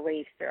varied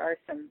beliefs, there are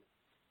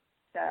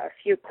a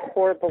few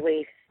core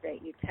beliefs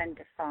that you tend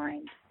to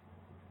find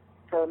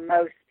for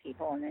most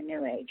people in the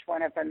New Age.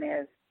 One of them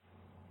is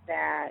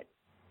that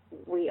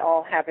we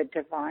all have a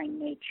divine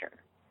nature.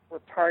 We're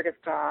part of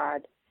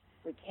God.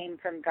 We came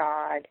from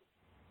God,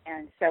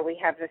 and so we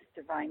have this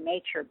divine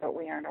nature, but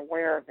we aren't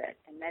aware of it.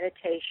 And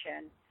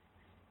meditation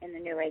in the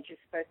New Age is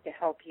supposed to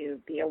help you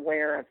be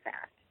aware of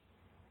that.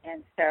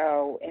 And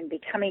so in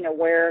becoming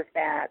aware of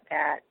that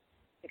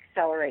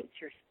accelerates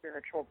your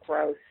spiritual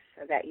growth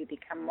so that you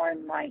become more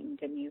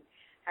enlightened and you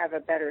have a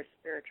better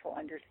spiritual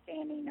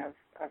understanding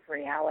of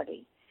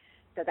reality.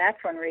 So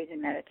that's one reason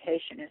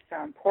meditation is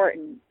so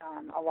important.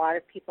 A lot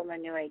of people in the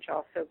New Age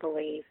also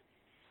believe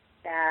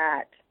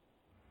that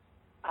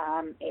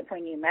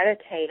when you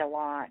meditate a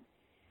lot,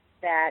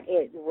 that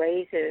it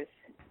raises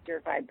your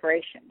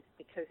vibrations,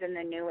 because in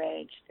the New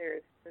Age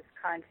there's this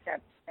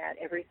concept that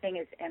everything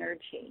is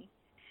energy.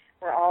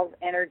 We're all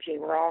energy.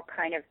 We're all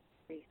kind of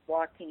these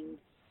walking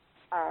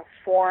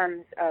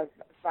forms of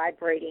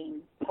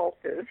vibrating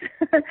pulses.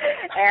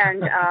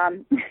 And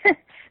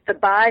the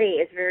body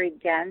is very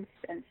dense,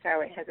 and so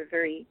it has a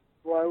very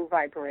low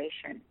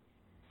vibration.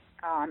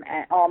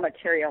 And all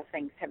material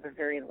things have a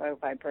very low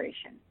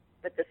vibration.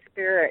 But the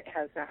spirit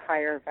has a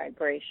higher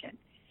vibration.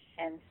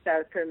 And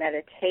so through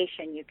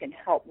meditation, you can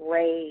help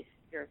raise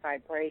your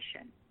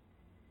vibration.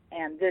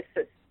 And this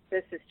is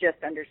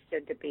just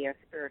understood to be a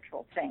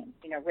spiritual thing.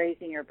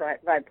 Raising your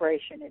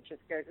vibration, it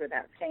just goes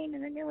without saying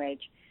in the New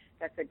Age.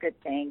 That's a good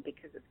thing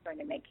because it's going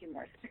to make you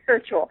more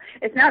spiritual.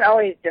 It's not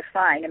always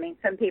defined. I mean,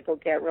 some people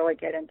really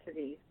get into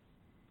these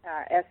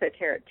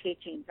esoteric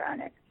teachings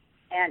on it.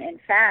 And in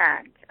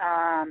fact,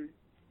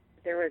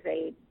 there was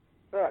a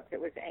book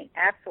that was an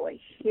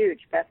absolutely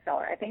huge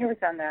bestseller. I think it was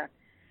on the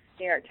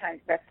New York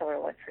Times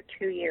bestseller list for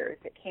 2 years.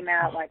 It came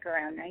out like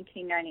around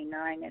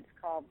 1999. It's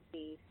called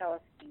The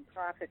Celestine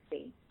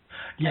Prophecy.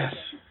 Yes.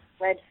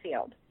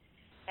 Redfield.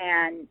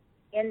 And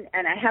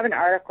I have an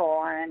article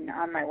on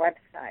my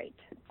website,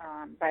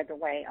 by the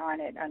way,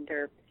 on it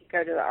under, if you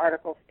go to the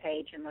articles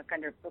page and look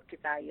under book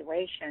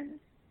evaluations,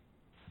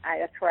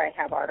 that's where I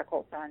have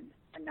articles on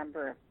a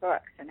number of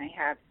books, and I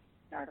have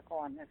an article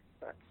on this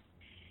book.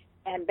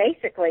 And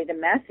basically the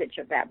message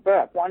of that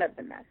book, one of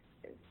the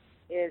messages,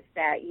 is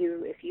that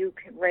if you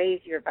can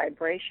raise your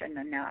vibration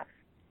enough,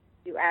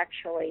 you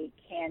actually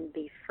can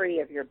be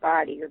free of your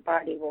body. Your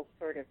body will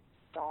sort of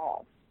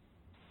dissolve.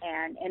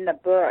 And in the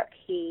book,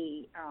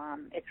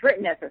 it's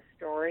written as a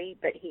story,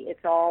 but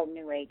it's all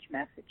New Age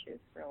messages,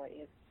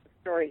 really. The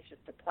story is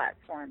just a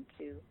platform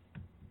to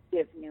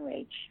give New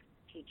Age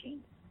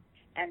teachings.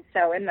 And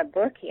so in the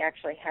book, he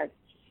actually has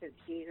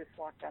Jesus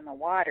walked on the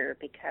water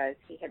because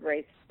he had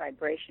raised his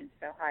vibration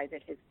so high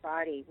that his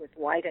body was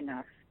light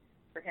enough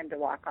for him to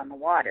walk on the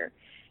water.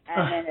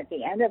 And then at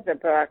the end of the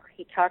book,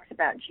 he talks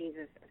about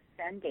Jesus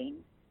ascending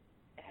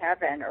to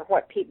heaven, or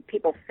what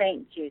people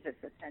think Jesus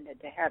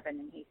ascended to heaven.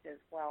 And he says,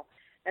 well,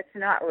 that's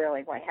not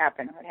really what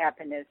happened. What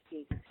happened is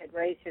Jesus had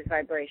raised his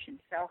vibration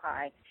so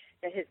high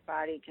that his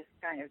body just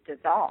kind of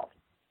dissolved.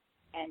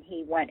 And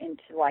he went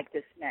into like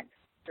this next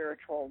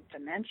spiritual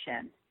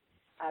dimension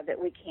that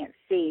we can't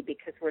see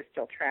because we're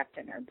still trapped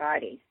in our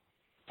bodies.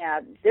 Now,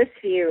 this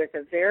view is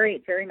a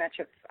very, very much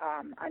of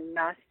a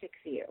Gnostic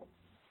view.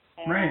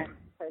 And right.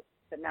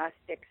 The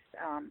Gnostics,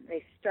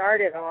 they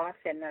started off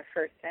in the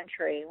first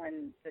century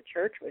when the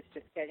church was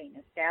just getting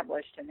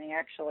established, and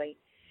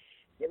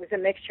it was a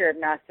mixture of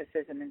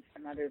Gnosticism and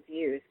some other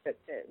views, but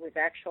it was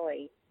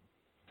actually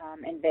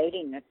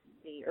invading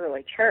the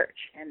early church,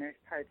 and there's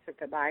parts of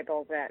the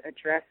Bible that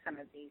address some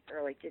of these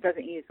early. It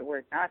doesn't use the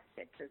word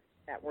Gnostic because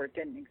that word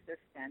didn't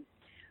exist then,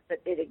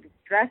 but it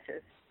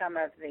addresses some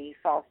of the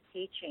false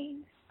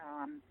teachings,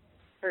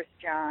 1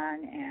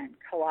 John and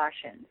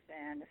Colossians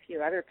and a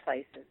few other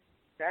places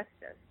address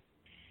this.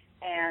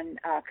 And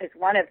because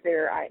one of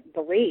their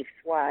beliefs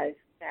was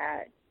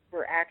that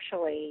we're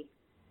actually,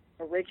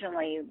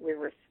 originally we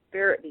were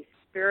these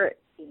spirit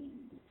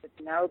beings with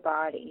no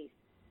bodies,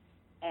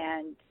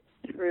 and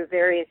through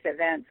various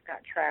events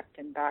got trapped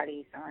in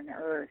bodies on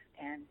earth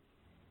and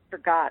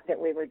forgot that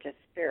we were just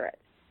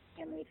spirits.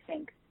 And we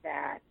think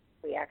that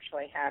we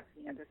actually have,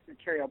 this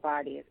material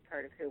body as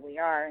part of who we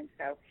are. And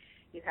so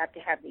you have to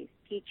have these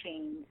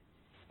teachings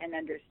and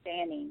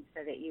understandings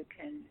so that you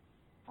can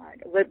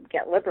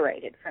get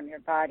liberated from your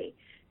body.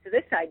 So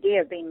this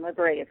idea of being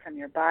liberated from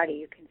your body,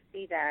 you can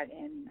see that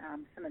in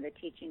some of the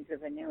teachings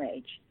of the New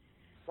Age,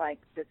 like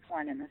this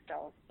one in the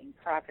Celestine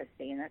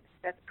Prophecy, and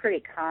that's pretty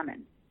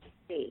common to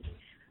see.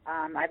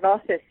 I've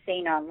also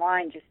seen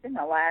online, just in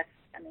the last,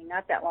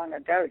 not that long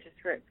ago, just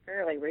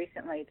fairly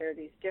recently, there are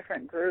these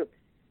different groups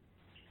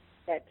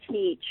that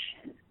teach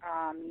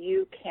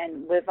you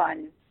can live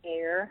on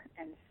air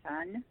and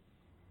sun,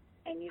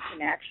 and you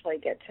can actually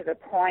get to the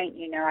point,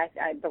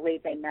 I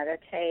believe they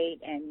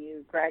meditate, and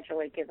you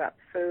gradually give up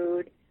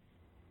food,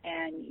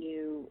 and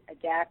you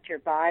adapt your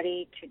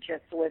body to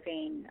just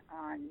living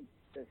on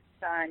the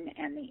sun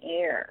and the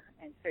air.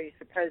 And so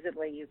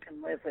supposedly you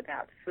can live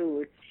without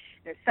food.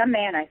 There's some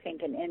man, I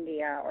think, in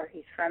India, or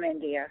he's from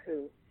India,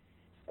 who,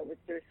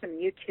 there's some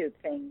YouTube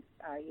things,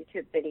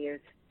 YouTube videos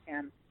of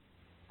him.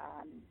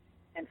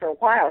 And for a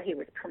while, he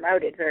was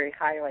promoted very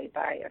highly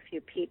by a few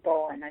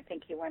people, and I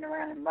think he went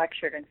around and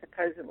lectured, and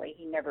supposedly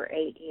he never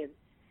ate. He had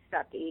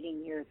stopped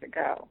eating years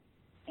ago.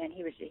 And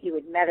he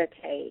would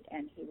meditate,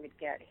 and he would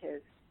get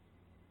his,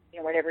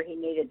 whatever he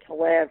needed to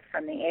live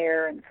from the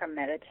air and from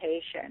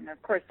meditation.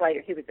 Of course, later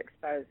he was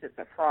exposed as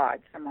a fraud.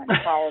 Someone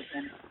followed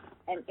him,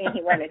 and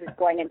he was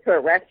going into a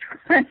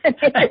restaurant.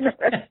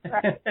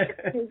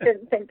 He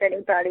didn't think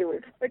anybody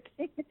was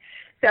looking.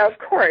 So, of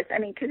course,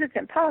 because it's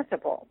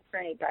impossible for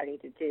anybody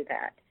to do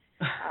that.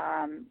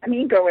 You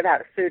can go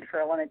without food for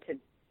a limited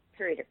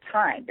period of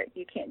time, but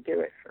you can't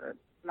do it for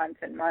months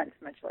and months,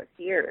 much less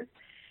years.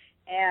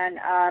 And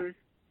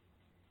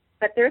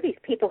but there are these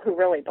people who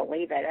really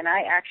believe it, and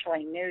I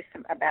actually knew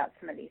about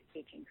some of these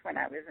teachings when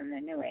I was in the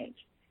New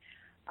Age.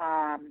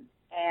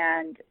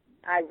 And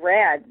I've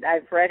read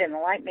in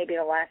maybe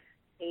the last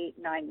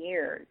 8-9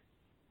 years,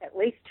 at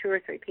least 2 or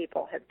 3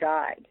 people have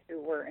died who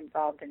were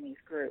involved in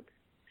these groups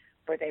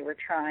where they were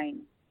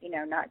trying,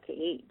 not to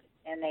eat,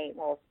 and they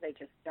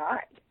just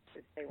died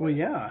because they were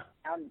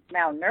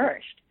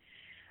malnourished.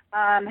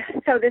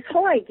 So this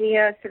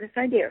idea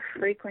of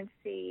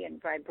frequency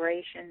and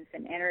vibrations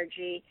and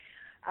energy,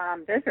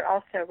 those are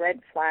also red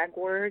flag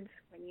words.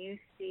 When you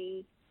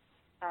see,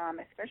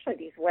 especially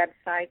these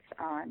websites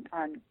on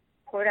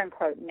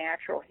quote-unquote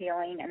natural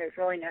healing, and there's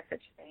really no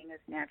such thing as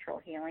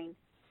natural healing,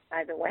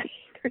 by the way.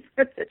 There's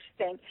no such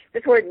thing.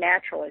 This word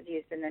natural is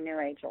used in the New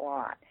Age a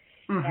lot.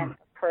 Mm-hmm. And, of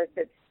course,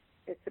 it's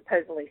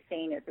supposedly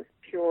seen as this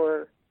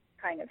pure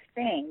kind of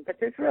thing, but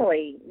there's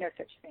really no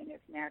such thing as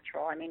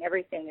natural.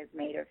 Everything is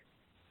made of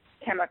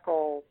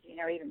chemicals.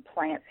 Even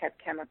plants have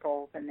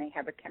chemicals, and they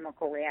have a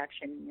chemical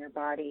reaction in your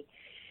body.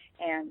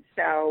 And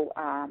so,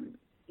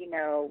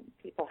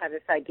 people have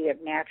this idea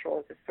of natural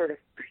as a sort of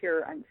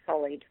pure,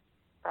 unsullied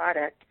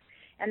product.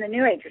 And the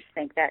New Agers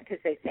think that because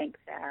they think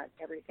that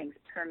everything's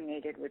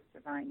permeated with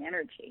divine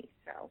energy.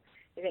 So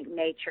they think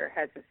nature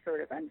has a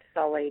sort of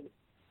unsullied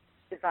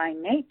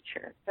divine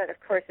nature. But, of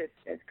course,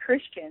 as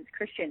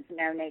Christians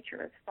know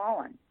nature is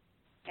fallen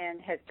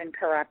and has been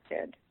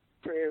corrupted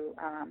through,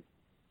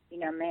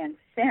 man's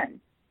sin.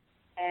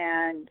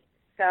 And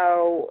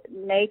so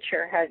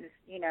nature has,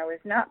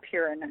 is not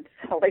pure and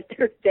unsullied.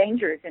 There's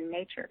dangers in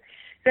nature.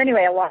 So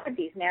anyway, a lot of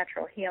these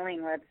natural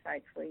healing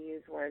websites will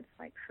use words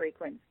like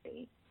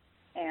frequency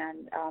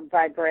and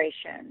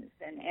vibrations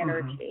and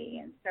energy.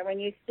 Mm-hmm. And so when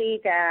you see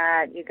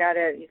that, you've got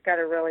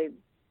to really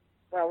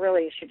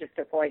you should just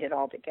avoid it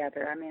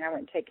altogether. I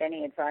wouldn't take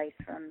any advice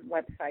from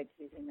websites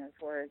using those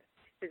words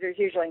because there's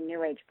usually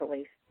New Age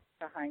beliefs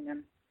behind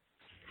them.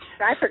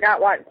 So I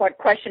forgot what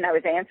question I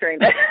was answering.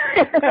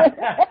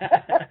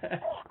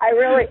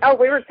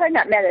 We were talking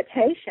about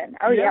meditation.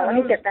 Let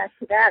me get back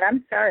to that.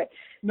 I'm sorry.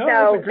 No,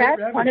 so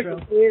that's one of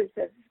the views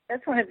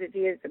that's one of the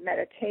views of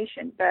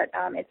meditation. But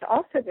it's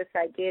also this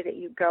idea that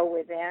you go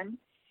within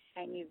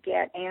and you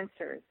get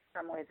answers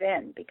from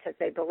within, because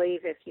they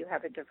believe if you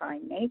have a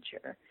divine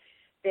nature,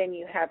 then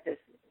you have this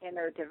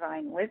inner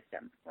divine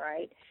wisdom,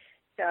 right?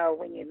 So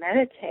when you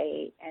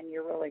meditate and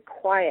you're really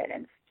quiet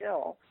and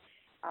still,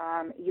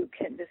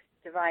 this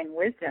divine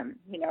wisdom,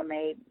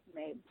 may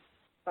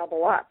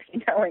bubble up,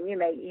 and you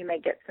may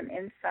get some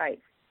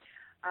insights.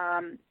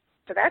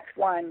 So that's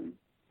one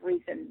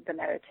reason the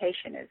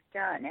meditation is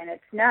done. And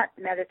it's not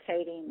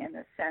meditating in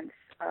the sense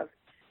of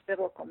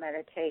biblical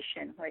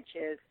meditation, which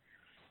is,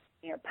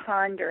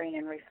 pondering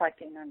and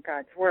reflecting on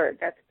God's Word.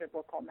 That's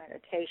biblical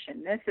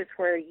meditation. This is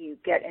where you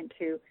get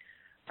into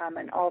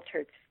an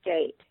altered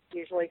state,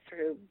 usually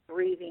through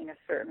breathing a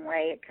certain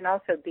way. It can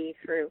also be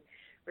through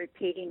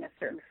repeating a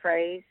certain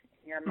phrase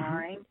in your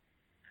mind.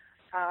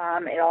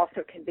 It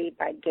also can be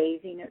by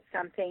gazing at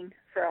something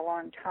for a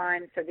long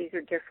time. So these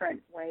are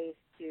different ways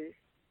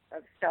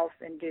of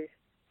self-induced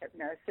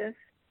hypnosis,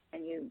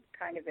 and you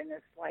kind of in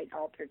this light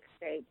altered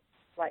state,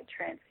 light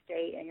trance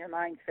state, and your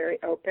mind's very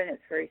open.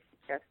 It's very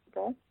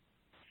suggestible.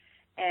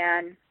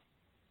 And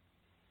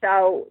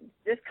so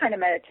this kind of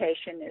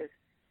meditation is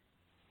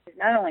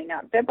not only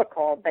not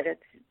biblical, but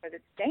it's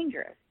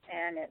dangerous,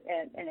 and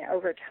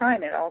over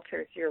time it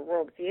alters your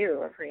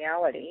worldview of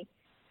reality,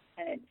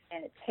 and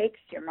it takes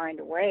your mind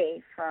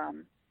away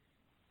from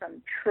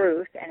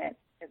truth, and it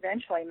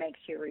eventually makes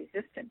you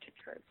resistant to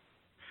truth.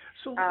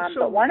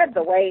 But one of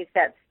the ways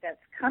that's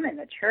come in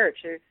the church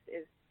is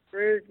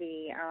through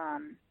the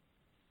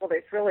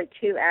there's really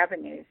two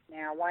avenues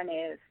now. One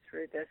is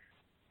through this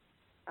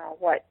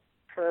what,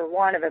 for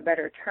want of a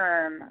better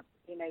term,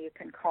 you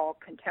can call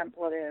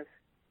contemplative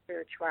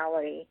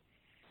spirituality,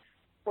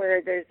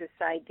 where there's this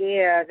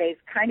idea, they've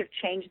kind of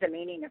changed the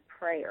meaning of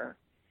prayer.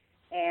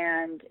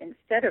 And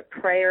instead of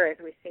prayer as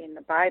we see in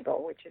the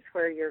Bible, which is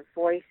where you're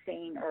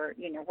voicing, or,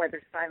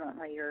 whether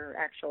silently you're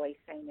actually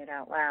saying it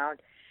out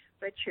loud,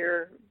 but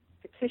you're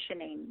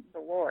petitioning the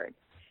Lord,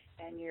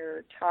 and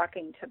you're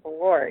talking to the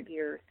Lord.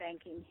 You're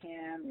thanking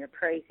Him, you're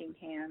praising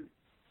Him,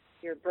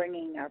 you're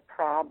bringing a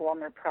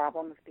problem or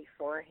problems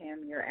before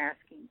Him, you're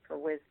asking for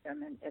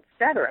wisdom, and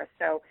etc.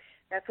 So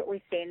that's what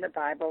we see in the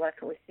Bible.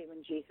 That's what we see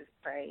when Jesus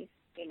prays,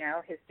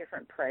 His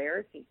different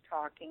prayers. He's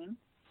talking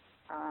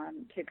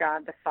to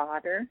God the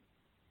Father.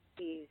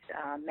 He's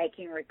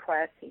making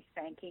requests. He's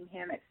thanking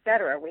Him,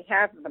 etc. We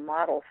have the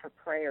model for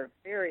prayer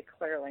very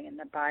clearly in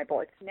the Bible.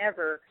 It's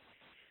never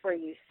where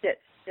you sit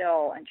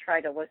still and try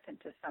to listen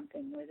to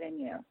something within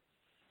you.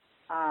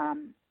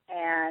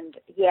 And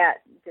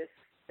yet this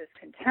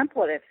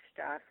contemplative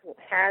stuff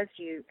has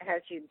you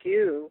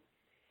do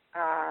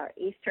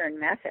Eastern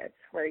methods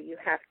where you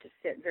have to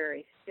sit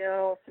very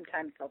still.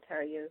 Sometimes they'll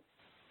tell you,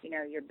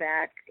 your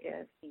back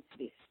needs to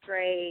be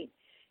straight.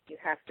 You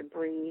have to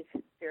breathe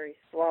very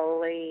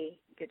slowly,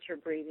 get your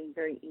breathing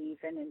very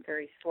even and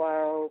very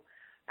slow.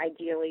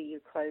 Ideally, you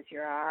close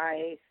your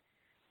eyes.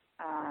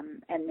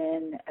 And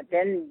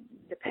then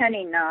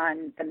depending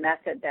on the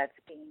method that's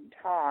being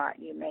taught,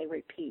 you may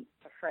repeat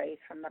a phrase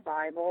from the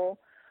Bible,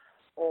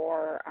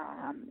 or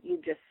you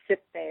just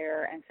sit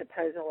there and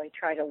supposedly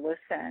try to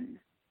listen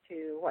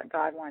to what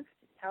God wants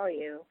to tell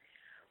you.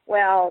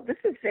 Well, this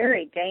is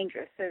very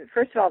dangerous. So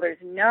first of all, there's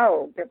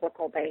no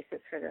biblical basis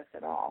for this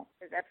at all.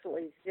 There's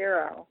absolutely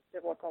zero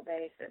biblical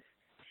basis.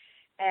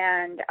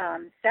 And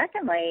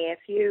secondly, if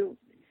you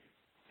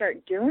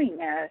start doing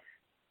this,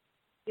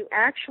 you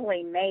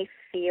actually may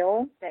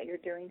feel that you're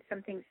doing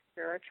something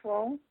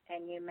spiritual,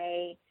 and you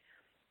may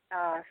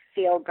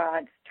feel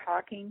God's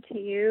talking to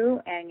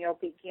you, and you'll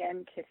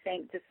begin to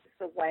think this is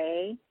the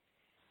way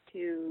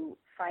to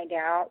find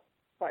out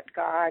what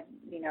God's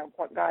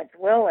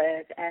will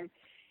is.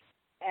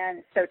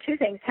 And so two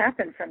things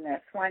happen from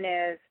this. One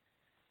is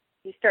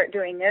you start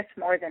doing this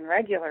more than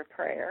regular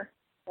prayer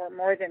or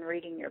more than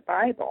reading your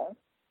Bible.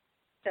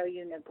 So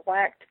you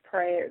neglect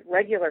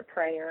regular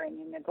prayer, and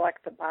you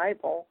neglect the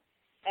Bible.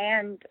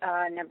 And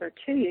number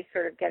two, you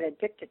sort of get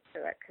addicted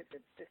to it because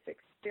it's this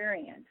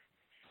experience.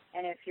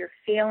 And if you're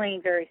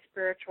feeling very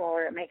spiritual,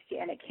 or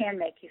it can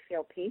make you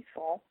feel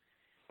peaceful,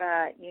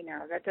 but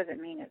that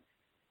doesn't mean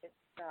it's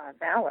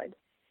valid.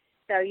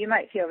 So you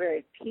might feel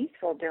very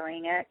peaceful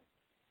doing it,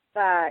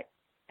 but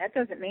that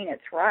doesn't mean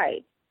it's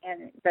right.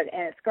 And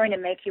it's going to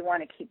make you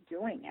want to keep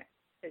doing it,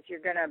 because you're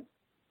going to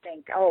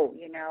think,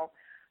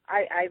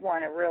 I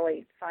want to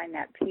really find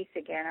that peace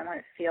again. I want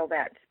to feel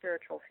that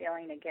spiritual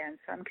feeling again,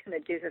 so I'm going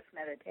to do this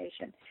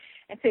meditation.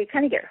 And so you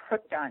kind of get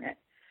hooked on it.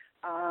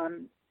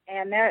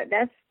 And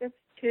that's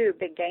two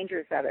big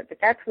dangers of it. But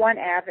that's one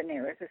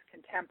avenue, is this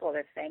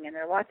contemplative thing, and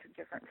there are lots of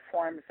different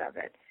forms of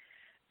it.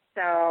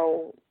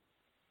 So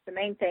the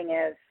main thing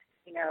is,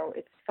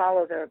 it's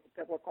follow the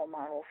biblical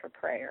model for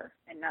prayer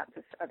and not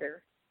this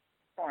other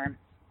form.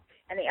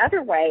 And the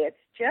other way, it's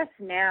just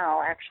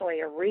now actually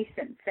a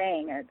recent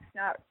thing.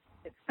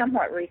 It's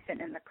somewhat recent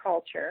in the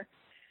culture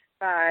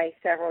by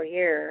several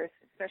years,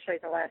 especially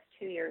the last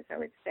 2 years, I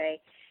would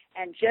say,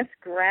 and just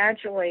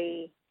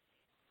gradually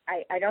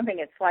I don't think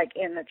it's like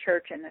in the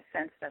church in the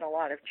sense that a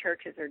lot of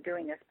churches are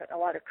doing this, but a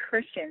lot of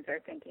Christians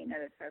are thinking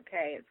that it's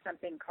okay. It's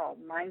something called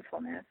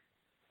mindfulness.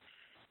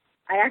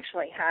 I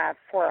actually have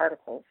 4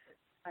 articles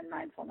on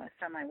mindfulness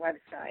on my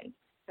website.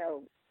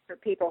 So for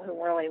people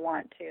who really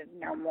want to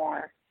know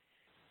more,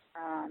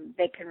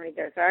 they can read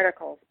those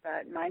articles.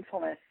 But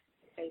mindfulness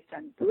is based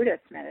on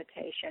Buddhist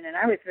meditation, and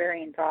I was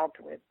very involved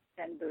with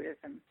Zen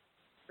Buddhism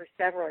for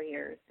several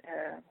years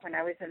when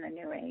I was in the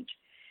New Age.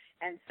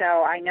 And so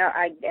I know,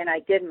 I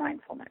did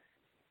mindfulness,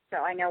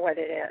 so I know what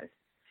it is.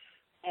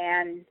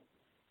 And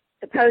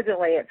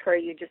supposedly it's where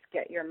you just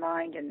get your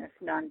mind in this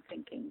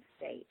non-thinking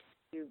state.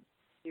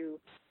 You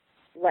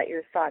let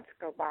your thoughts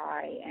go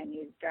by, and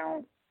you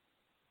don't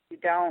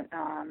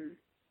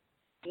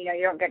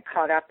get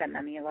caught up in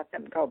them. You let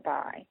them go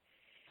by.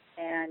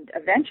 And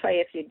eventually,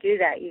 if you do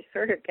that, you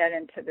sort of get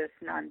into this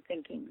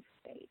non-thinking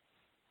state.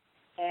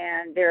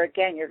 And there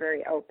again, you're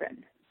very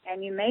open.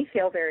 And you may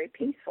feel very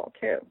peaceful,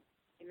 too.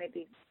 You may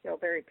feel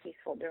very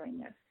peaceful doing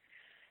this.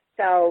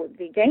 So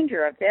the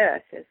danger of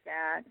this is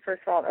that,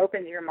 first of all, it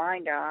opens your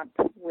mind up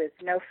with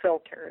no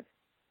filters.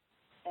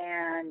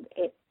 And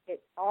it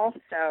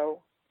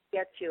also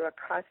gets you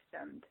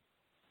accustomed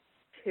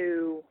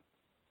to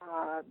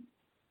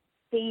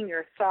seeing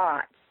your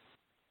thoughts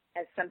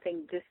as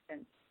something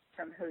distant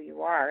from who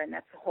you are. And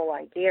that's the whole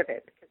idea of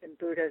it, because in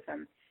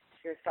Buddhism,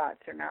 your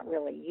thoughts are not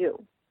really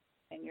you.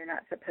 And you're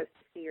not supposed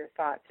to see your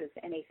thoughts as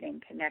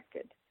anything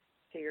connected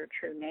to your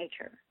true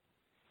nature,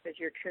 because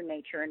your true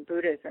nature in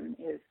Buddhism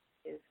is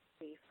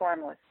the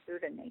formless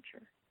Buddha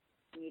nature.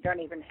 And you don't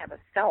even have a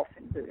self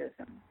in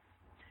Buddhism.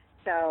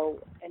 So,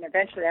 and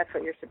eventually that's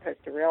what you're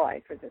supposed to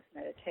realize with this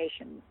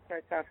meditation. It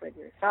starts off with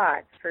your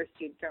thoughts. First,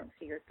 you don't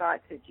see your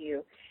thoughts as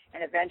you,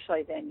 and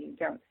eventually then you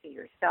don't see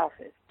yourself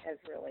as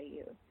really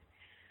you.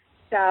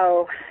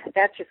 So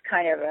that's just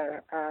kind of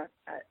a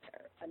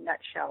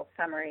nutshell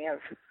summary of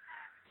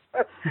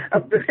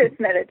Buddhist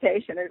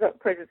meditation. Of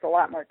course, it's a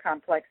lot more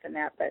complex than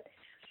that, but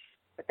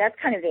that's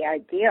kind of the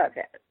idea of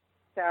it.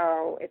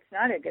 So it's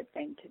not a good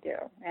thing to do.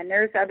 And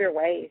there's other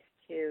ways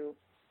to,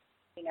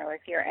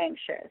 if you're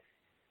anxious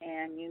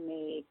and you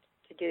need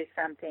to do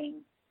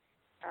something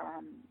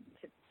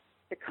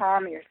to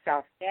calm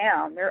yourself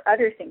down, there are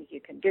other things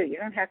you can do. You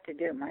don't have to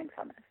do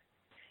mindfulness.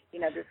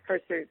 Of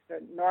course, there's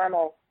the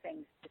normal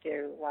things to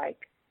do,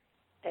 like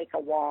take a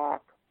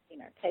walk,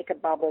 take a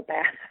bubble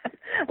bath,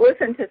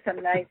 listen to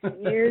some nice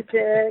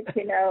music,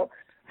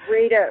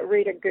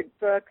 read a good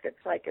book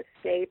that's like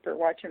Escape, or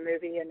watch a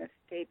movie, an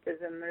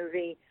escapism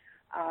movie,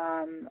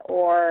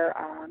 or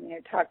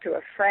talk to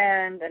a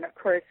friend, and of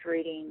course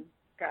reading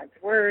God's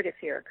Word.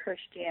 If you're a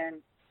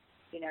Christian,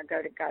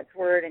 go to God's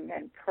Word and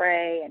then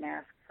pray and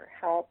ask for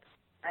help.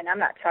 And I'm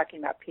not talking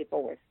about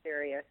people with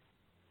serious,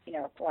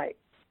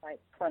 like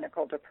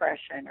clinical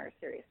depression or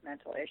serious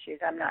mental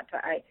issues.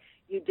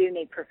 You do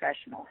need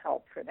professional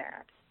help for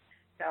that.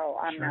 So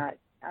I'm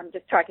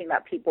just talking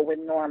about people with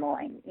normal,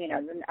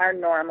 our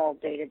normal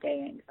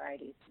day-to-day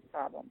anxieties and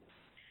problems.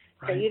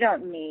 Right. So you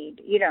don't need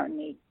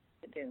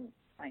to do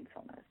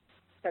mindfulness.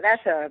 So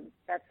that's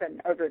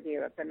an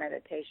overview of the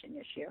meditation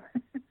issue.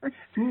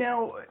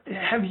 Now,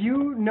 have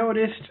you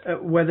noticed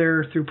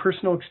whether through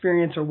personal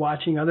experience or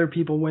watching other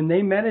people, when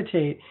they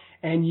meditate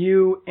and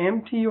you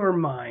empty your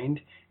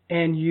mind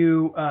and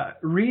you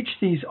reach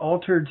these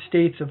altered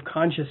states of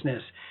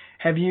consciousness,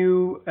 have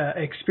you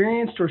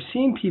experienced or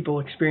seen people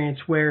experience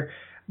where,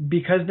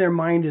 because their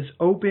mind is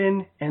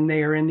open and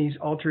they are in these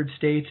altered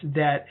states,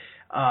 that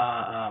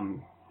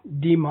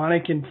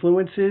demonic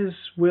influences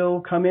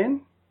will come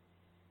in?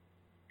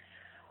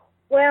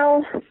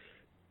 Well,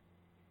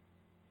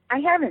 I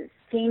haven't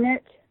seen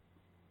it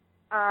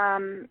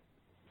per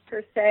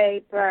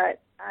se, but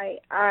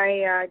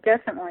I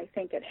definitely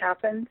think it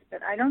happens.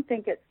 But I don't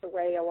think it's the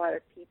way a lot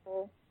of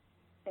people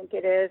think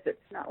it is.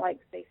 It's not like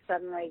they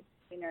suddenly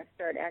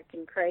start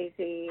acting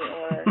crazy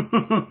or,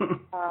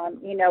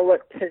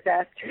 look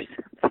possessed or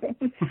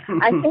something.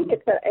 I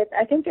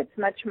think it's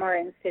much more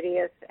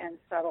insidious and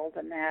subtle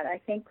than that. I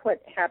think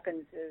what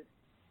happens is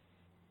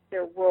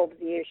their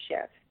worldview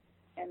shifts,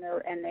 and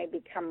they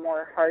become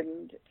more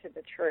hardened to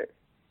the truth.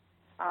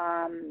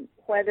 Of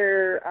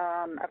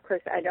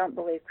course, I don't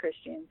believe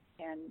Christians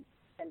can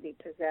be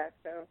possessed.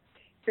 So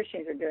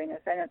Christians are doing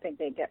this. I don't think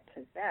they get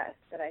possessed,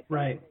 but I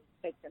think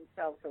they take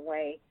themselves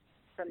away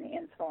from the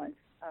influence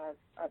of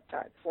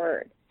God's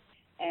Word.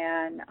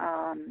 And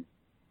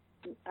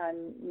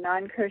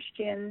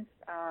non-Christians,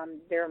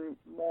 they're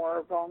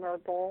more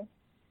vulnerable.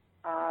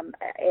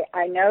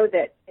 I know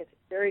that it's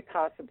very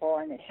possible,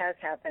 and it has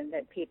happened,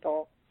 that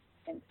people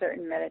in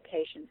certain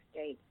meditation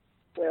states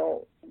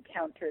will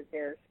encounter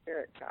their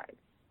spirit guides.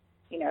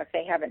 If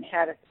they haven't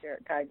had a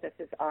spirit guide, this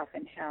is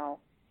often how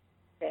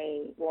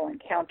they will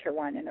encounter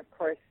one. And of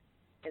course,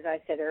 as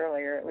I said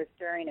earlier, it was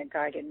during a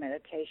guided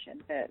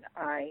meditation that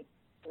I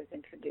was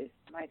introduced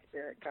to my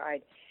spirit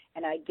guide.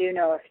 And I do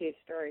know a few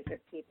stories of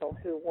people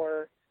who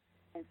were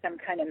in some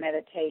kind of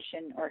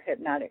meditation or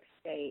hypnotic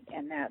state,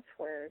 and that's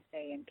where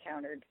they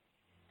encountered.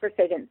 First,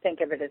 they didn't think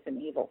of it as an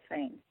evil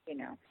thing,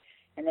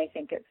 and they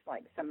think it's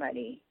like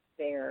somebody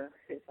there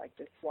who's like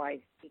this wise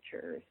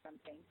teacher or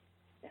something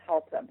to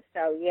help them.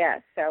 So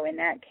yes, so in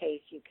that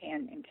case, you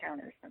can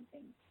encounter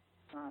something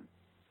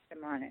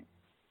demonic.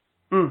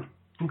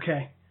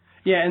 Okay.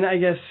 Yeah, and I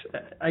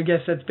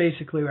guess that's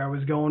basically where I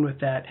was going with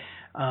that.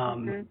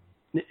 And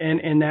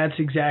that's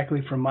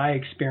exactly from my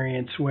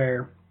experience,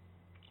 where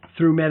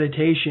through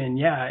meditation,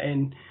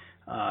 and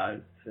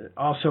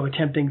also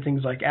attempting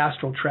things like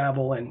astral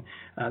travel and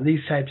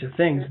these types of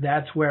things,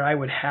 that's where I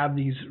would have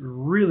these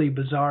really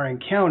bizarre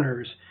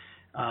encounters.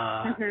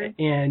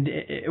 And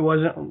it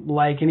wasn't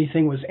like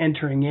anything was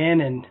entering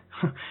in, and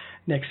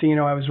next thing you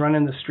know, I was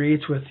running the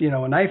streets with,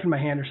 a knife in my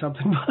hand or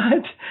something.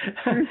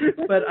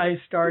 But I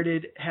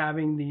started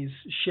having these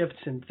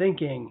shifts in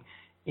thinking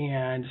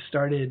and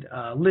started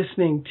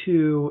listening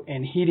to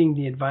and heeding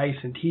the advice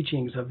and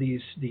teachings of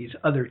these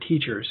other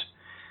teachers.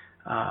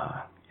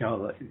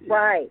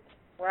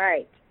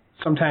 Right.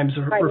 Sometimes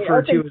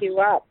referred to. It opens you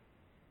up.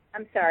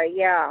 I'm sorry.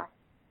 Yeah.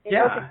 It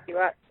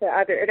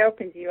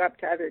opens you up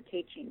to other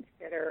teachings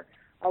that are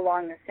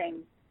along the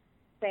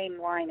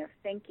same line of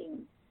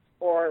thinking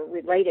or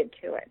related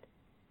to it,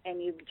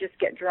 and you just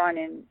get drawn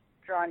in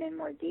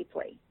more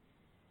deeply.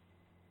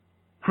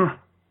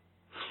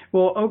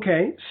 Well,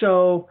 okay.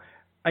 So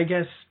I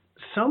guess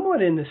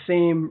somewhat in the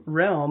same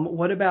realm,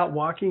 what about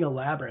walking a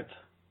labyrinth?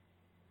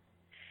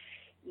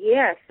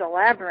 Yes, the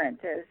labyrinth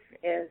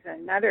is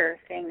another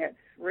thing that's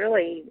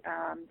really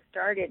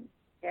started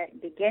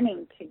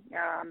beginning to,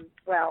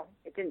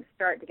 it didn't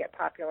start to get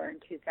popular in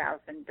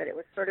 2000, but it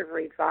was sort of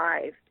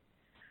revived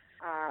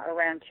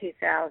around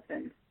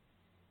 2000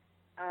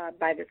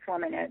 by this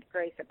woman at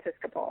Grace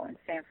Episcopal in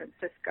San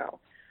Francisco,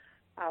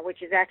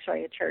 which is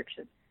actually a church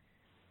that's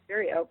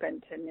very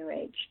open to New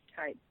Age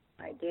type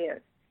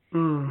ideas.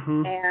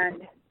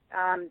 And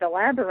the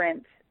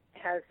labyrinth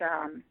has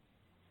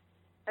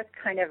that's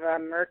kind of a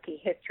murky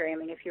history. I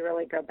mean, if you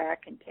really go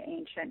back into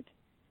ancient,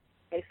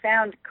 they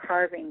found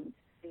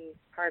these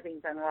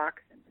carvings on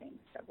rocks and things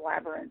of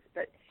labyrinths,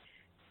 but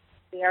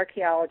the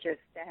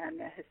archaeologists and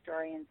the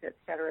historians, et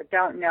cetera,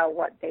 don't know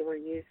what they were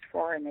used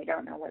for, and they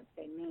don't know what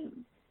they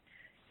mean.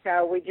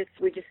 So we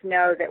just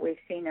know that we've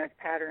seen those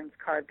patterns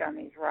carved on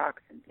these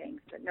rocks and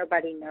things, but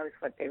nobody knows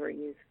what they were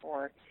used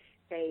for.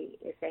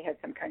 If they had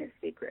some kind of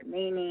secret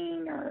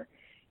meaning, or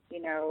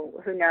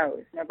who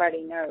knows?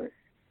 Nobody knows.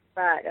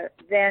 But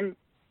then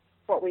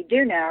what we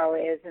do know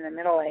is in the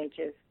Middle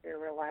Ages there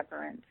were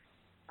labyrinths.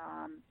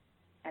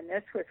 And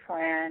this was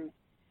when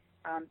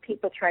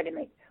people tried to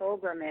make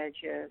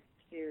pilgrimages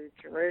to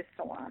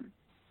Jerusalem,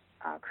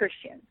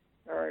 Christians,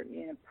 or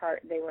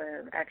they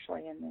were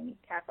actually in the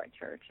Catholic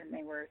Church, and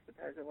they were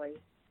supposedly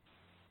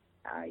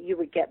you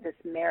would get this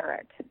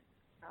merit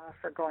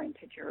for going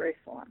to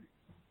Jerusalem.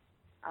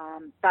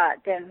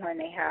 But then when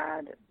they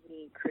had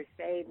the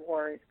Crusade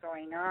Wars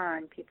going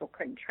on, people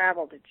couldn't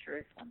travel to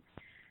Jerusalem,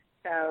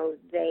 so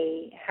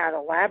they had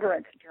a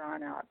labyrinth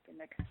drawn up in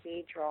the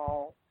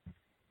cathedral.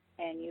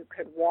 And you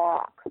could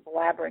walk the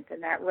labyrinth,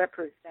 and that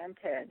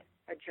represented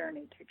a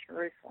journey to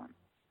Jerusalem.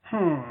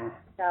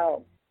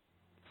 So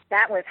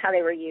that was how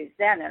they were used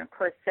then, and of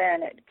course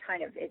then it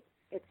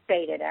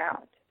faded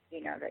out.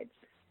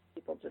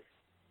 People just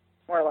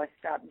more or less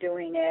stopped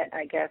doing it.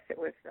 I guess it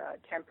was a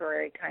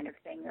temporary kind of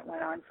thing that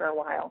went on for a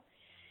while,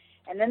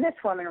 and then this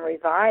woman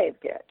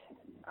revived it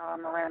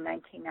around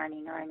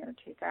 1999 or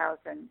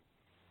 2000,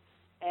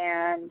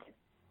 and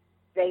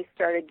they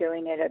started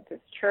doing it at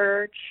this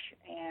church,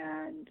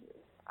 and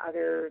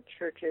other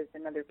churches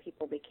and other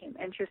people became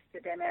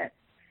interested in it,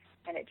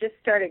 and it just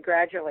started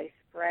gradually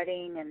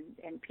spreading,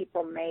 and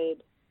people made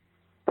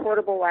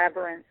portable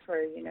labyrinths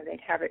where, they'd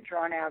have it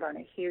drawn out on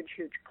a huge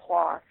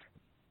cloth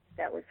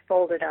that was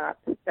folded up,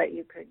 but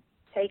you could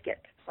take it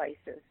to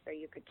places. So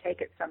you could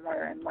take it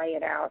somewhere and lay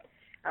it out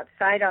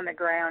outside on the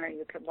ground, or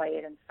you could lay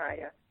it inside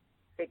a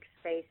big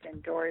space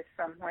indoors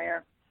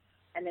somewhere.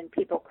 And then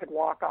people could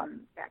walk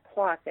on that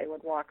cloth. They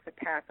would walk the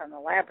path on the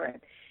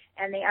labyrinth.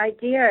 And the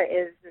idea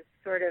is this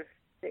sort of,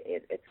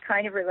 it's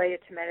kind of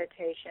related to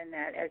meditation,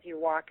 that as you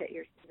walk it,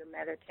 you're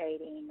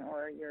meditating,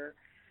 or you're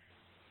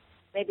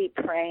maybe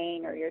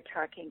praying, or you're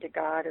talking to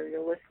God, or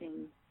you're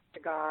listening to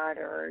God,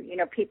 or,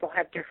 people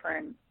have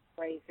different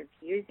ways of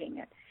using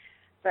it.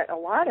 But a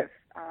lot of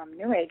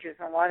New Agers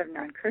and a lot of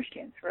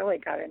non-Christians really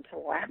got into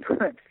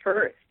labyrinth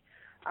first.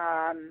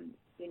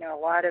 A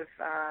lot of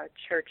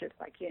churches,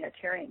 like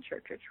Unitarian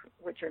churches,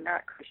 which are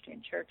not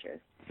Christian churches,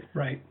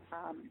 right,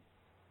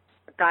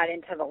 got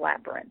into the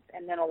labyrinth.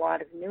 And then a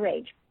lot of New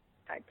Age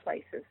type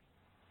places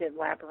did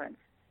labyrinths.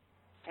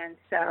 And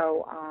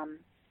so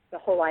the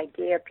whole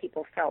idea,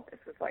 people felt this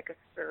was like a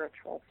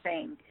spiritual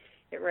thing.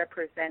 It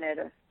represented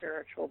a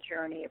spiritual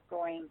journey of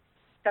going.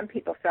 Some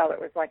people felt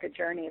it was like a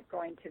journey of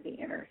going to the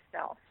inner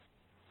self.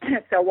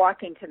 So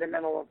walking to the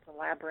middle of the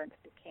labyrinth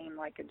became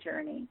like a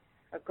journey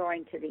of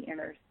going to the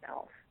inner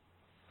self.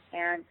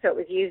 And so it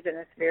was used in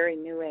this very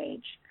New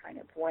Age kind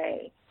of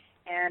way.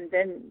 And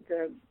then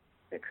the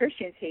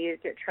Christians who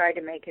used it tried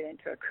to make it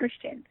into a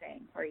Christian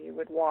thing, where you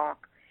would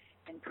walk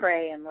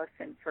pray and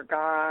listen for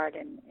God,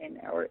 and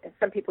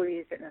some people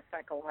use it in a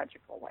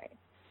psychological way.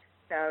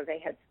 So they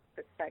had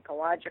put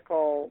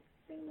psychological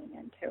meaning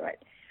into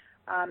it.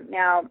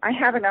 Now, I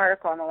have an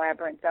article on the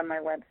labyrinth on my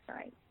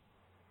website,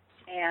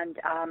 and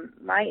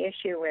my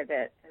issue with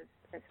it,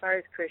 as far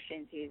as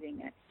Christians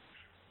using it,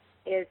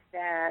 is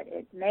that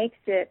it makes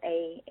it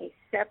a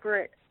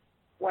separate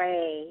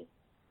way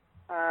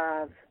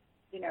of,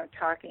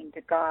 talking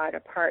to God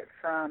apart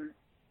from,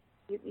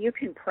 you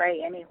can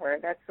pray anywhere.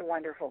 That's the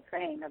wonderful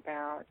thing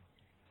about,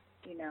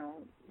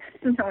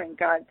 knowing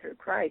God through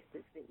Christ,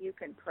 is that you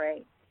can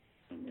pray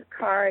in your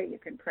car, you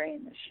can pray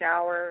in the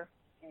shower,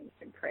 and you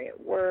can pray at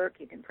work,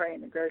 you can pray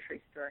in the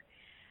grocery store.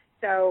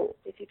 So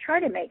if you try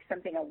to make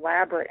something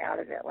elaborate out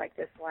of it, like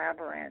this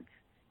labyrinth,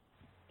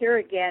 here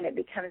again it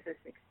becomes this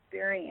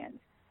experience.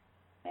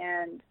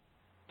 And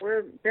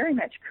we're very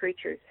much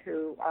creatures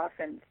who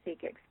often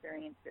seek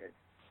experiences,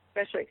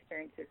 especially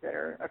experiences that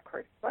are, of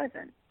course,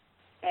 pleasant.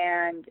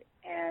 And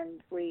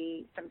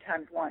we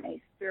sometimes want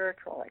a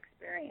spiritual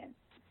experience.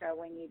 So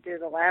when you do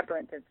the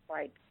labyrinth, it's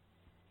like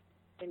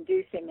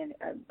inducing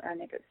a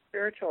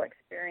spiritual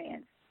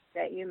experience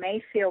that you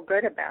may feel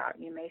good about.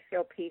 You may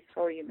feel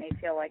peaceful. You may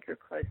feel like you're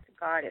close to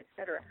God,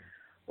 etc.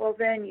 Well,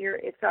 then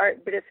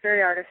but it's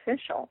very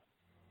artificial,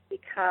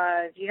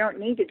 because you don't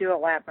need to do a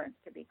labyrinth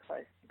to be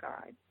close to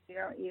God.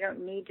 You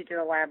don't need to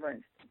do a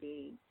labyrinth to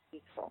be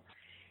peaceful.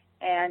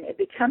 And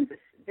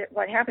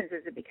what happens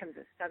is it becomes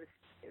a substitute.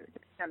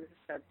 It becomes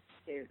a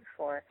substitute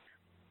for,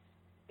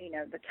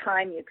 the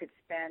time you could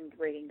spend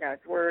reading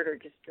God's Word or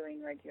just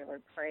doing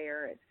regular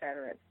prayer, et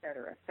cetera, et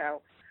cetera.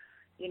 So,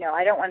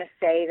 I don't want to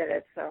say that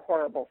it's a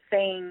horrible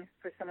thing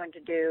for someone to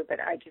do, but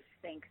I just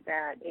think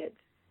that it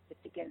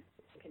can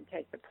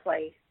take the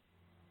place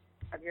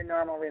of your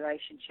normal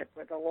relationship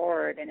with the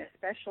Lord, and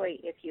especially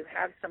if you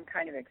have some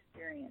kind of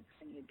experience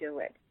when you do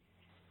it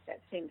that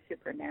seems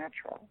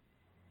supernatural,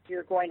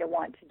 you're going to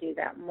want to do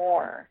that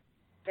more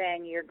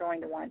than you're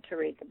going to want to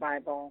read the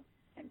Bible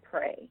and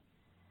pray.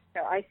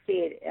 So I see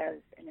it as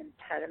an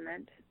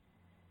impediment,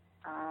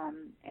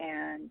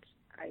 and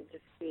I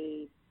just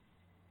see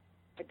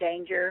a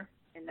danger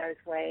in those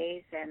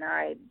ways, and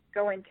I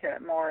go into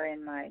it more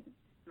in my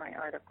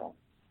article.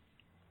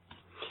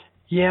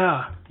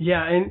 Yeah,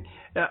 and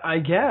I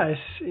guess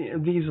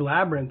these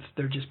labyrinths,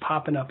 they're just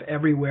popping up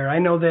everywhere. I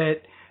know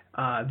that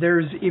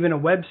there's even a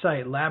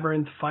website,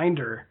 Labyrinth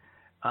Finder,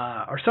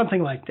 or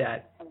something like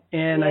that.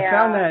 And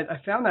yeah.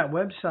 I found that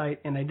website,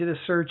 and I did a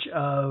search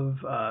of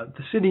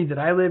the city that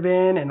I live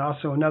in, and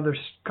also another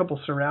couple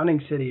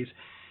surrounding cities,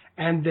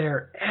 and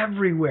they're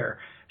everywhere.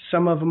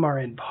 Some of them are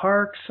in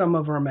parks, some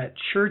of them at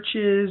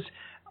churches.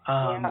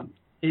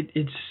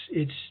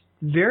 It's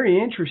very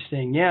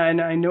interesting, yeah.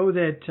 And I know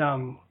that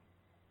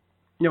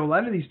a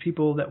lot of these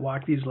people that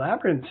walk these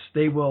labyrinths,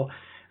 they will,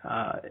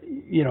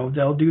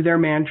 they'll do their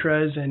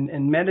mantras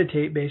and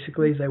meditate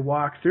basically as they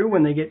walk through.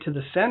 When they get to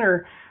the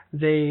center,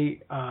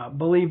 they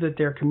believe that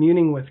they're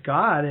communing with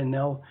God, and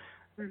they'll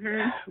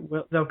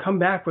come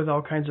back with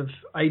all kinds of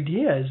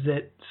ideas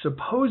that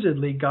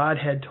supposedly God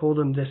had told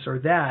them this or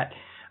that,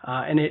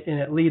 and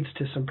it leads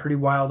to some pretty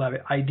wild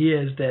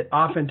ideas that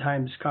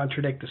oftentimes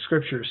contradict the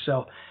scriptures.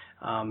 So,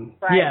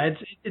 yeah,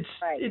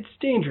 it's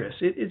dangerous.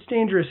 It's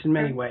dangerous in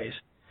many ways.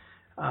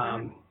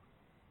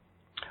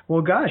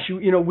 Well, gosh,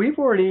 we've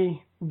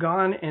already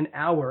gone an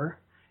hour,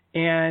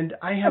 and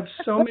I have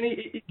so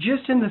many,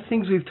 just in the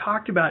things we've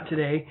talked about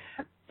today,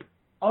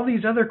 all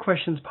these other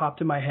questions popped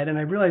in my head, and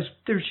I realized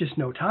there's just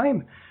no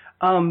time.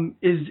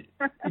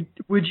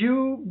 Would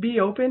you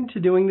be open to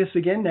doing this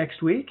again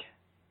next week?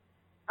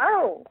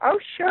 Oh,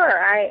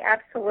 sure. I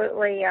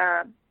absolutely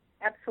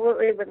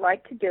would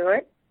like to do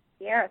it.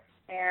 Yes.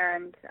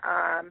 And,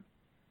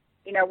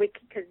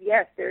 because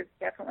yes, there's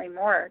definitely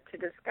more to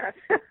discuss.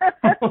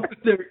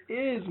 There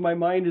is. My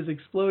mind is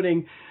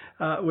exploding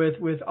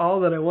with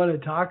all that I want to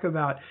talk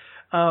about.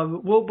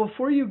 Well,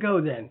 before you go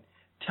then,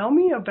 tell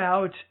me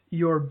about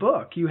your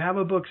book. You have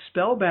a book,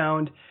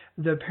 Spellbound,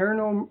 The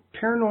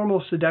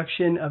Paranormal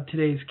Seduction of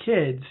Today's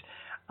Kids.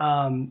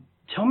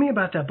 Tell me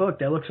about that book.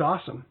 That looks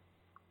awesome.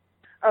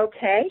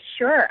 Okay,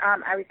 sure.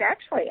 I was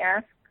actually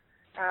asked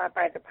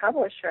by the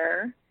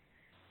publisher,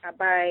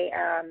 by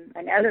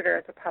an editor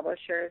at the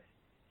publisher,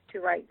 to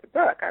write the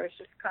book. I was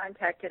just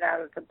contacted out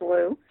of the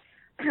blue.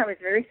 I was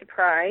very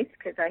surprised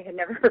because I had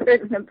never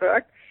written a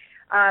book.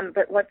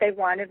 But what they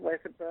wanted was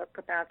a book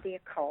about the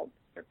occult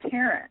for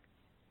parents.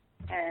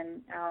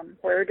 And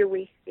where do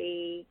we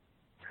see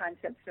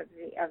concepts of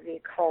the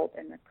occult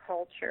in the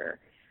culture,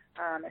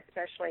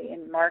 especially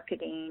in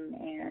marketing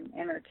and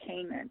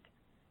entertainment.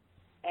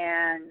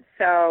 And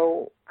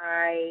so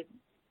I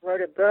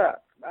wrote a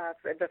book.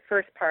 For the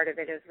first part of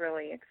it is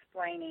really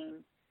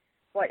explaining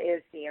what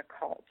is the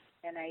occult.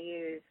 And I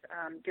use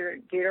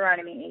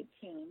Deuteronomy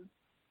 18,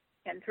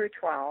 10 through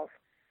 12,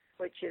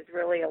 which is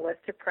really a list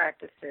of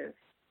practices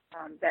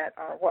that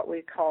are what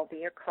we call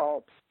the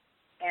occult.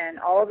 And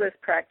all of those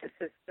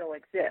practices still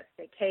exist.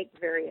 They take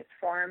various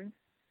forms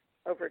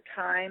over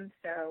time.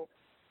 So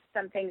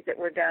some things that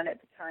were done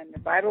at the time the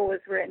Bible was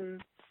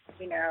written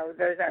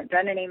those aren't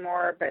done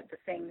anymore, but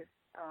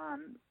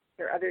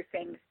there are other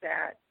things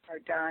that are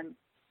done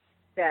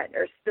that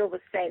are still the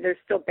same. They're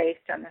still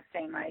based on the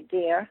same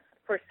idea.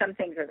 Of course, some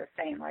things are the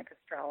same, like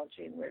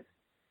astrology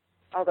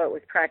although it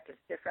was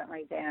practiced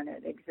differently then,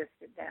 it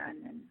existed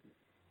then, and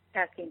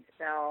casting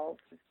spells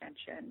was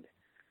mentioned,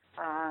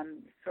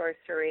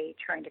 sorcery,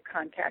 trying to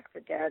contact the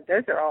dead.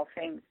 Those are all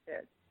things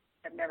that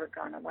have never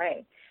gone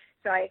away.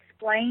 So I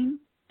explain,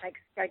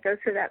 I go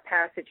through that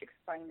passage,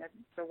 explain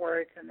the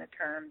words and the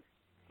terms,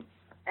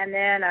 and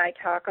then I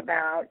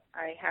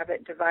have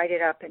it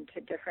divided up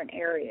into different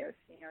areas.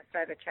 So I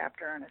have a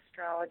chapter on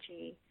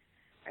astrology,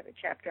 I have a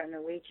chapter on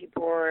the Ouija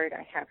board,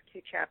 I have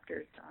 2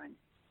 chapters on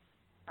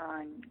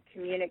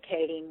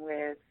communicating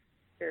with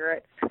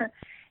spirits,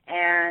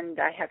 and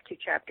I have 2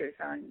 chapters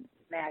on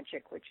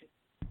magic, which is,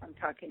 I'm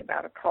talking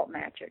about occult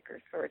magic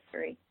or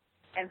sorcery,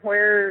 and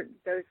where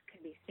those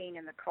can be seen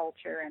in the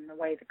culture and the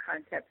way the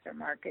concepts are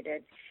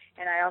marketed.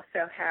 And I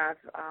also have,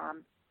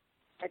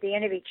 at the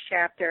end of each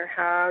chapter,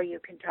 how you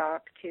can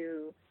talk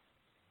to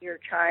your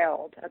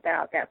child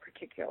about that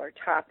particular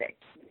topic,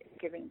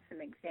 giving some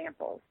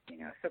examples,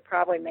 so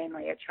probably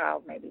mainly a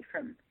child maybe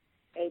from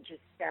ages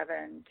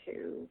 7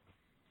 to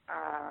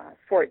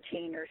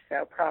 14 or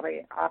so,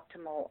 probably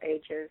optimal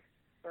ages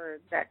for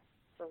that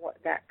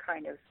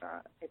kind of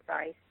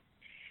advice.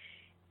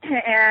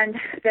 And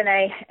then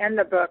I end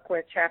the book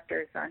with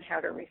chapters on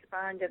how to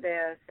respond to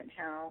this and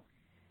how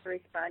to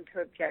respond to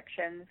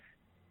objections.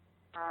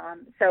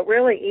 So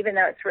really, even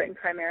though it's written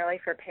primarily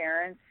for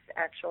parents,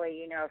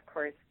 actually, of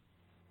course,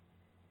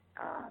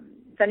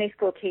 Sunday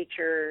school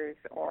teachers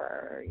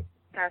or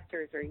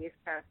pastors or youth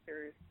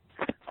pastors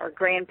or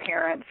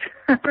grandparents,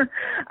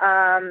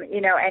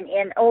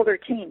 and older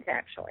teens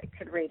actually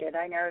could read it.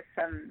 I know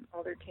some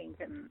older teens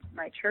in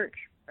my church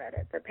read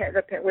it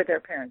with their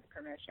parents'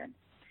 permission.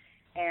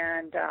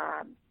 And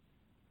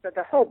so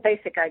the whole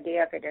basic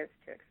idea of it is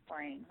to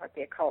explain what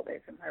the occult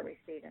is and where we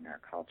see it in our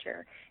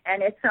culture.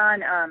 And it's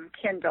on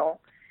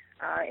Kindle.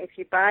 If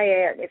you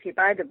buy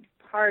the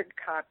hard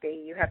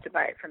copy, you have to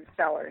buy it from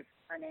sellers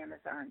on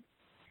Amazon.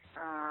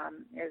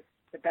 Is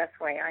the best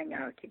way I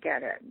know to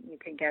get it. You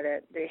can get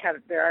it.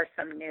 There are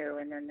some new,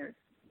 and then there's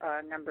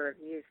a number of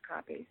used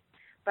copies.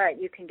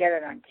 But you can get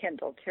it on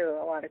Kindle too.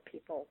 A lot of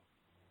people,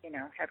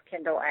 have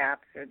Kindle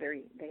apps, or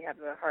they have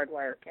the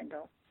hardwire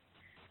Kindle.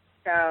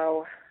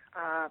 So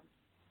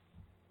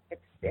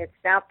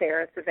it's out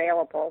there. It's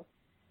available,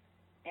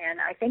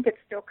 and I think it's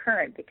still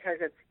current because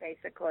it's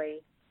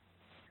basically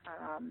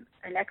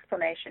an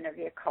explanation of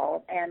the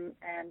occult. And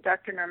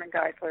Dr. Norman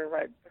Geisler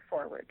wrote the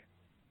foreword.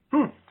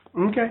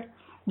 Okay.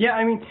 Yeah,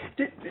 I mean,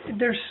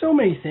 there's so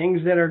many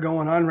things that are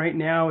going on right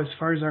now as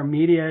far as our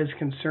media is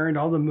concerned.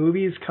 All the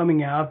movies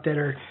coming out that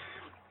are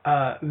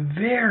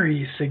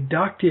very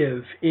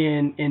seductive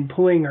in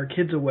pulling our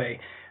kids away.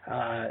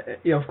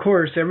 Of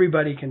course,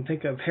 everybody can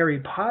think of Harry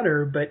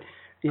Potter, but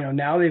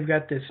now they've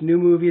got this new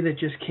movie that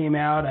just came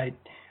out,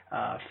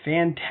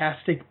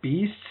 Fantastic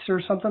Beasts or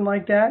something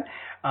like that,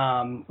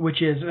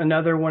 which is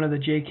another one of the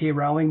J.K.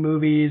 Rowling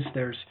movies.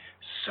 There's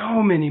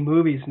so many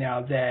movies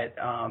now that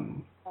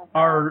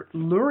are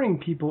luring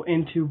people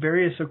into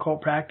various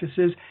occult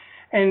practices,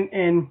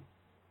 and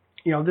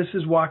this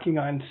is walking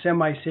on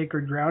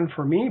semi-sacred ground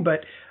for me,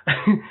 but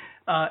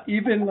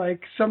even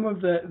like some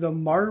of the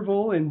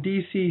Marvel and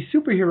DC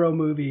superhero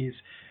movies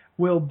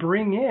will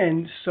bring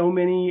in so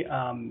many,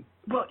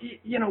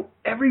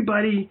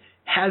 everybody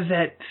has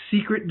that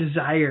secret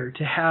desire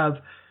to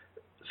have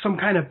some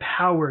kind of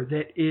power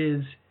that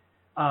is,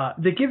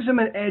 that gives them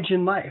an edge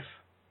in life.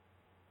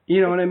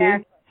 You know what I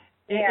mean?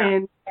 Yeah.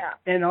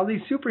 And all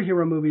these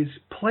superhero movies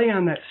play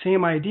on that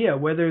same idea,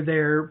 whether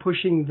they're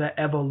pushing the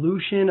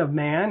evolution of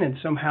man and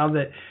somehow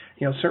that,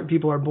 certain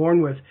people are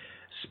born with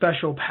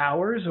special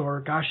powers,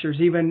 or gosh,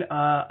 there's even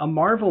a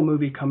Marvel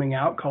movie coming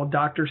out called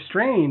Doctor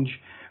Strange,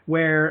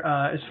 where,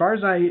 as far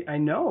as I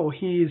know,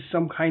 he's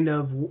some kind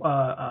of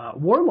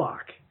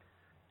warlock.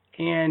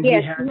 And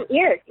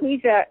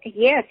he's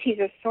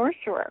a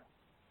sorcerer,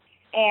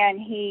 and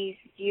he's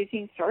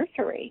using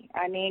sorcery.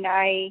 I mean,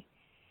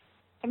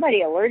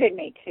 somebody alerted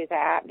me to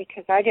that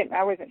because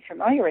I wasn't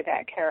familiar with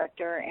that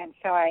character, and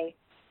so I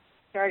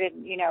started,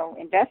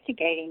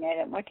 investigating it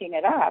and looking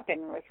it up,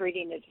 and was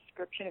reading the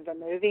description of the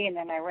movie, and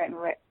then I went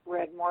and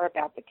read more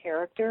about the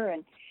character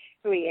and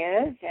who he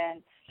is,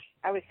 and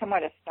I was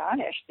somewhat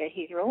astonished that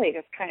he's really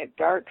this kind of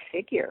dark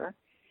figure.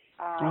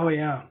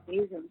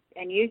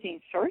 Using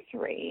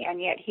sorcery, and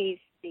yet he's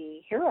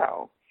the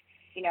hero.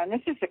 And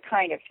this is the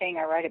kind of thing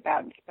I write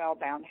about in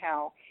Spellbound,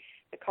 how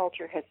the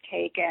culture has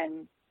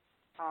taken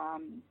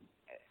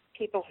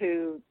people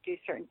who do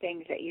certain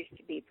things that used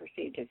to be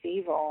perceived as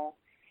evil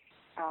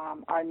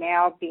are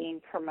now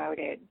being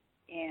promoted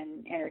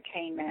in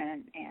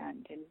entertainment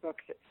and in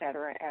books,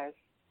 etc.,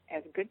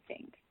 as good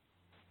things.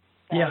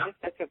 So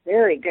that's a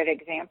very good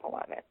example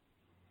of it.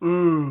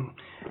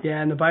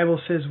 Yeah, and the Bible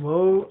says,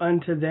 "Woe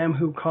unto them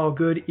who call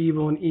good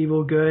evil and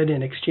evil good,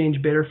 and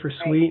exchange bitter for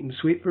sweet and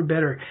sweet for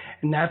bitter."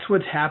 And that's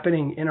what's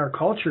happening in our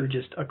culture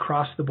just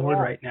across the board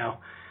right now.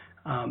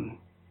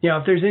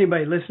 If there's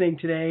anybody listening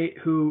today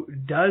who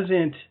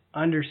doesn't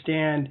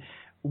understand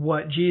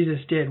what Jesus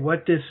did,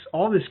 what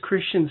all this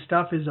Christian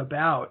stuff is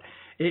about,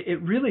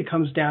 it really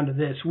comes down to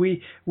this.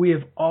 We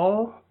have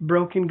all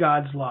broken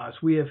God's laws.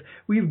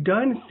 We've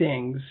done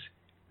things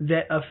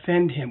that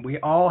offend him. We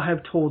all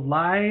have told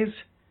lies.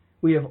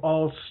 We have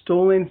all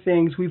stolen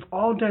things. We've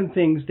all done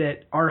things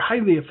that are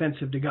highly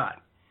offensive to God.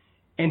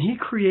 And he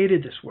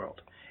created this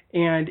world.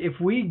 And if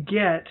we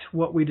get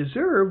what we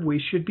deserve,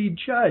 we should be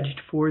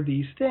judged for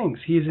these things.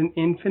 He is an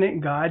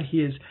infinite God.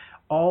 He is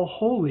all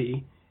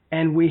holy,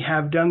 and we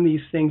have done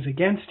these things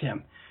against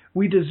him.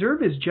 We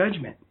deserve his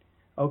judgment,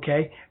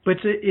 okay? But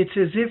it's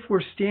as if we're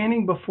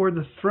standing before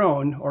the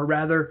throne, or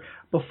rather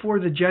before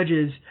the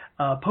judge's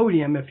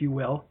podium, if you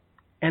will,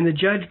 and the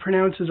judge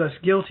pronounces us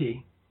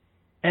guilty.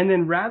 And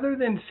then rather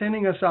than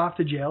sending us off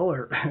to jail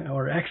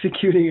or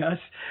executing us,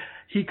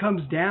 he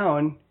comes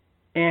down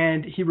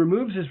and he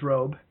removes his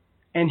robe,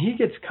 and he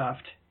gets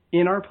cuffed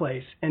in our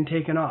place and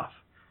taken off.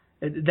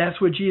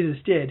 That's what Jesus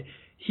did.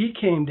 He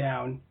came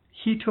down.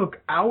 He took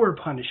our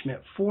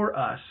punishment for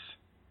us,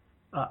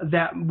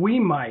 that we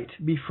might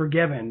be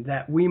forgiven,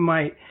 that we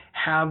might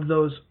have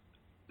those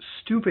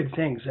stupid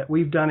things that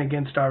we've done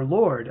against our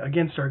Lord,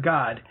 against our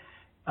God,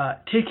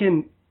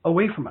 taken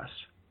away from us,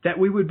 that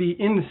we would be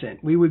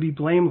innocent, we would be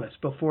blameless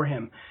before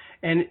him.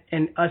 And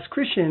us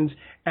Christians,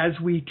 as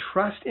we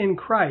trust in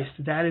Christ,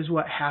 that is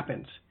what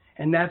happens.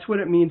 And that's what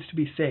it means to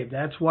be saved.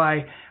 That's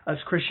why us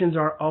Christians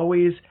are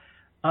always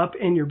up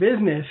in your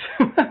business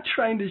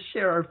trying to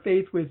share our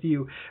faith with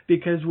you,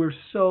 because we're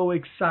so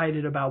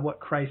excited about what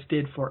Christ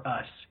did for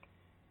us.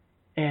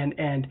 And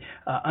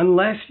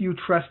unless you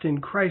trust in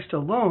Christ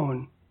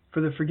alone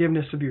for the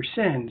forgiveness of your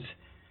sins,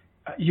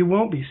 you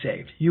won't be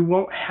saved. You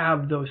won't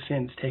have those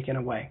sins taken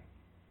away.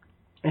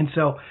 And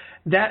so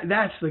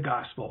that's the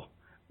gospel.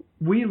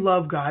 We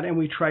love God, and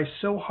we try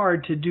so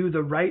hard to do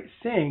the right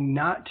thing,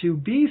 not to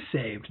be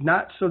saved,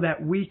 not so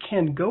that we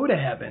can go to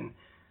heaven,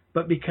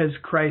 but because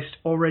Christ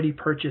already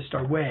purchased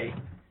our way.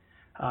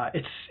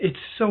 It's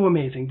so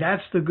amazing.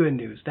 That's the good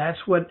news.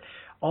 That's what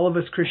all of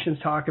us Christians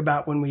talk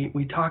about when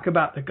we talk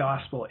about the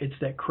gospel. It's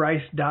that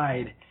Christ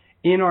died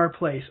in our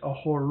place, a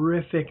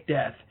horrific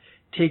death,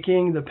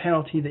 taking the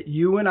penalty that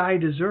you and I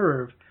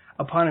deserve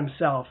upon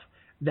himself,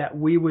 that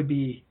we would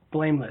be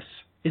blameless.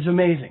 It's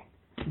amazing.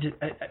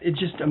 It's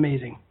just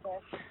amazing.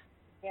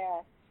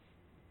 Yes.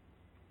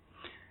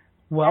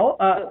 Well,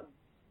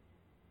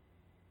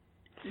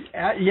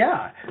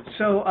 yeah.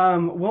 So,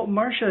 well,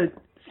 Marcia,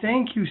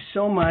 thank you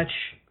so much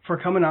for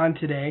coming on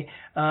today.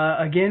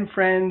 Again,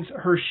 friends,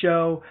 her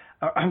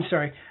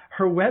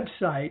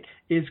website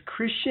is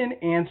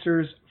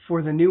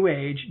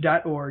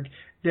ChristianAnswersForTheNewAge.org.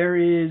 There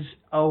is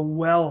a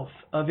wealth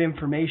of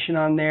information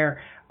on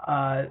there.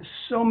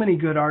 So many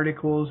good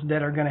articles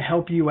that are going to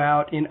help you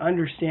out in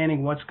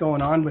understanding what's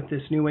going on with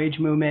this New Age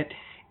movement,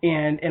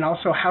 and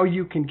also how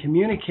you can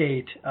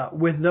communicate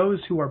with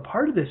those who are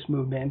part of this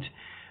movement.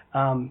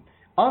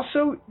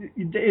 Also,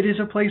 it is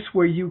a place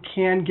where you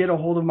can get a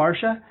hold of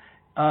Marcia,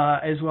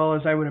 as well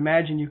as I would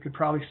imagine you could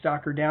probably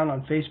stalk her down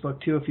on Facebook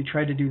too if you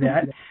tried to do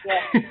that.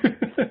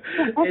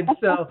 And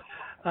so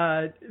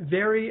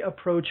very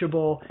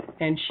approachable,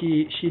 and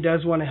she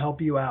does want to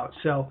help you out.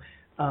 So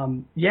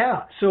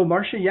so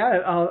Marcia,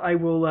 I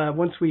will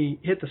once we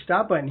hit the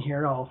stop button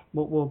here,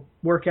 we'll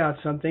work out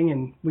something,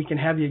 and we can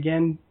have you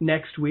again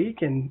next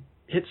week and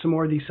hit some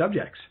more of these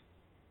subjects.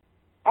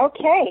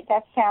 Okay,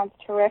 that sounds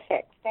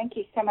terrific. Thank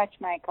you so much,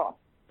 Michael.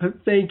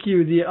 Thank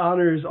you. The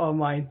honor is all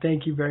mine.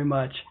 Thank you very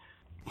much.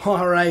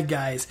 All right,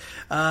 guys.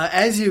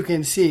 As you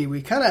can see,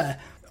 we kind of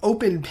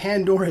opened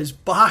Pandora's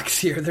box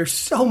here. There's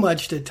so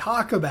much to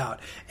talk about,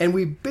 and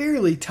we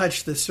barely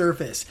touched the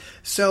surface.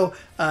 So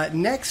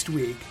next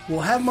week,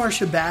 we'll have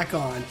Marcia back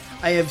on.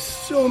 I have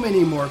so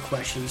many more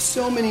questions,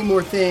 so many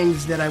more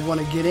things that I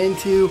want to get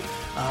into,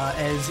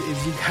 as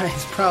you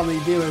guys probably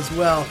do as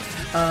well.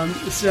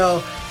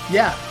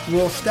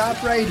 We'll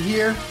stop right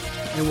here,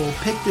 and we'll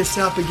pick this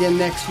up again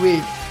next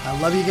week. I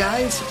love you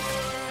guys,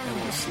 and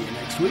we'll see you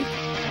next week.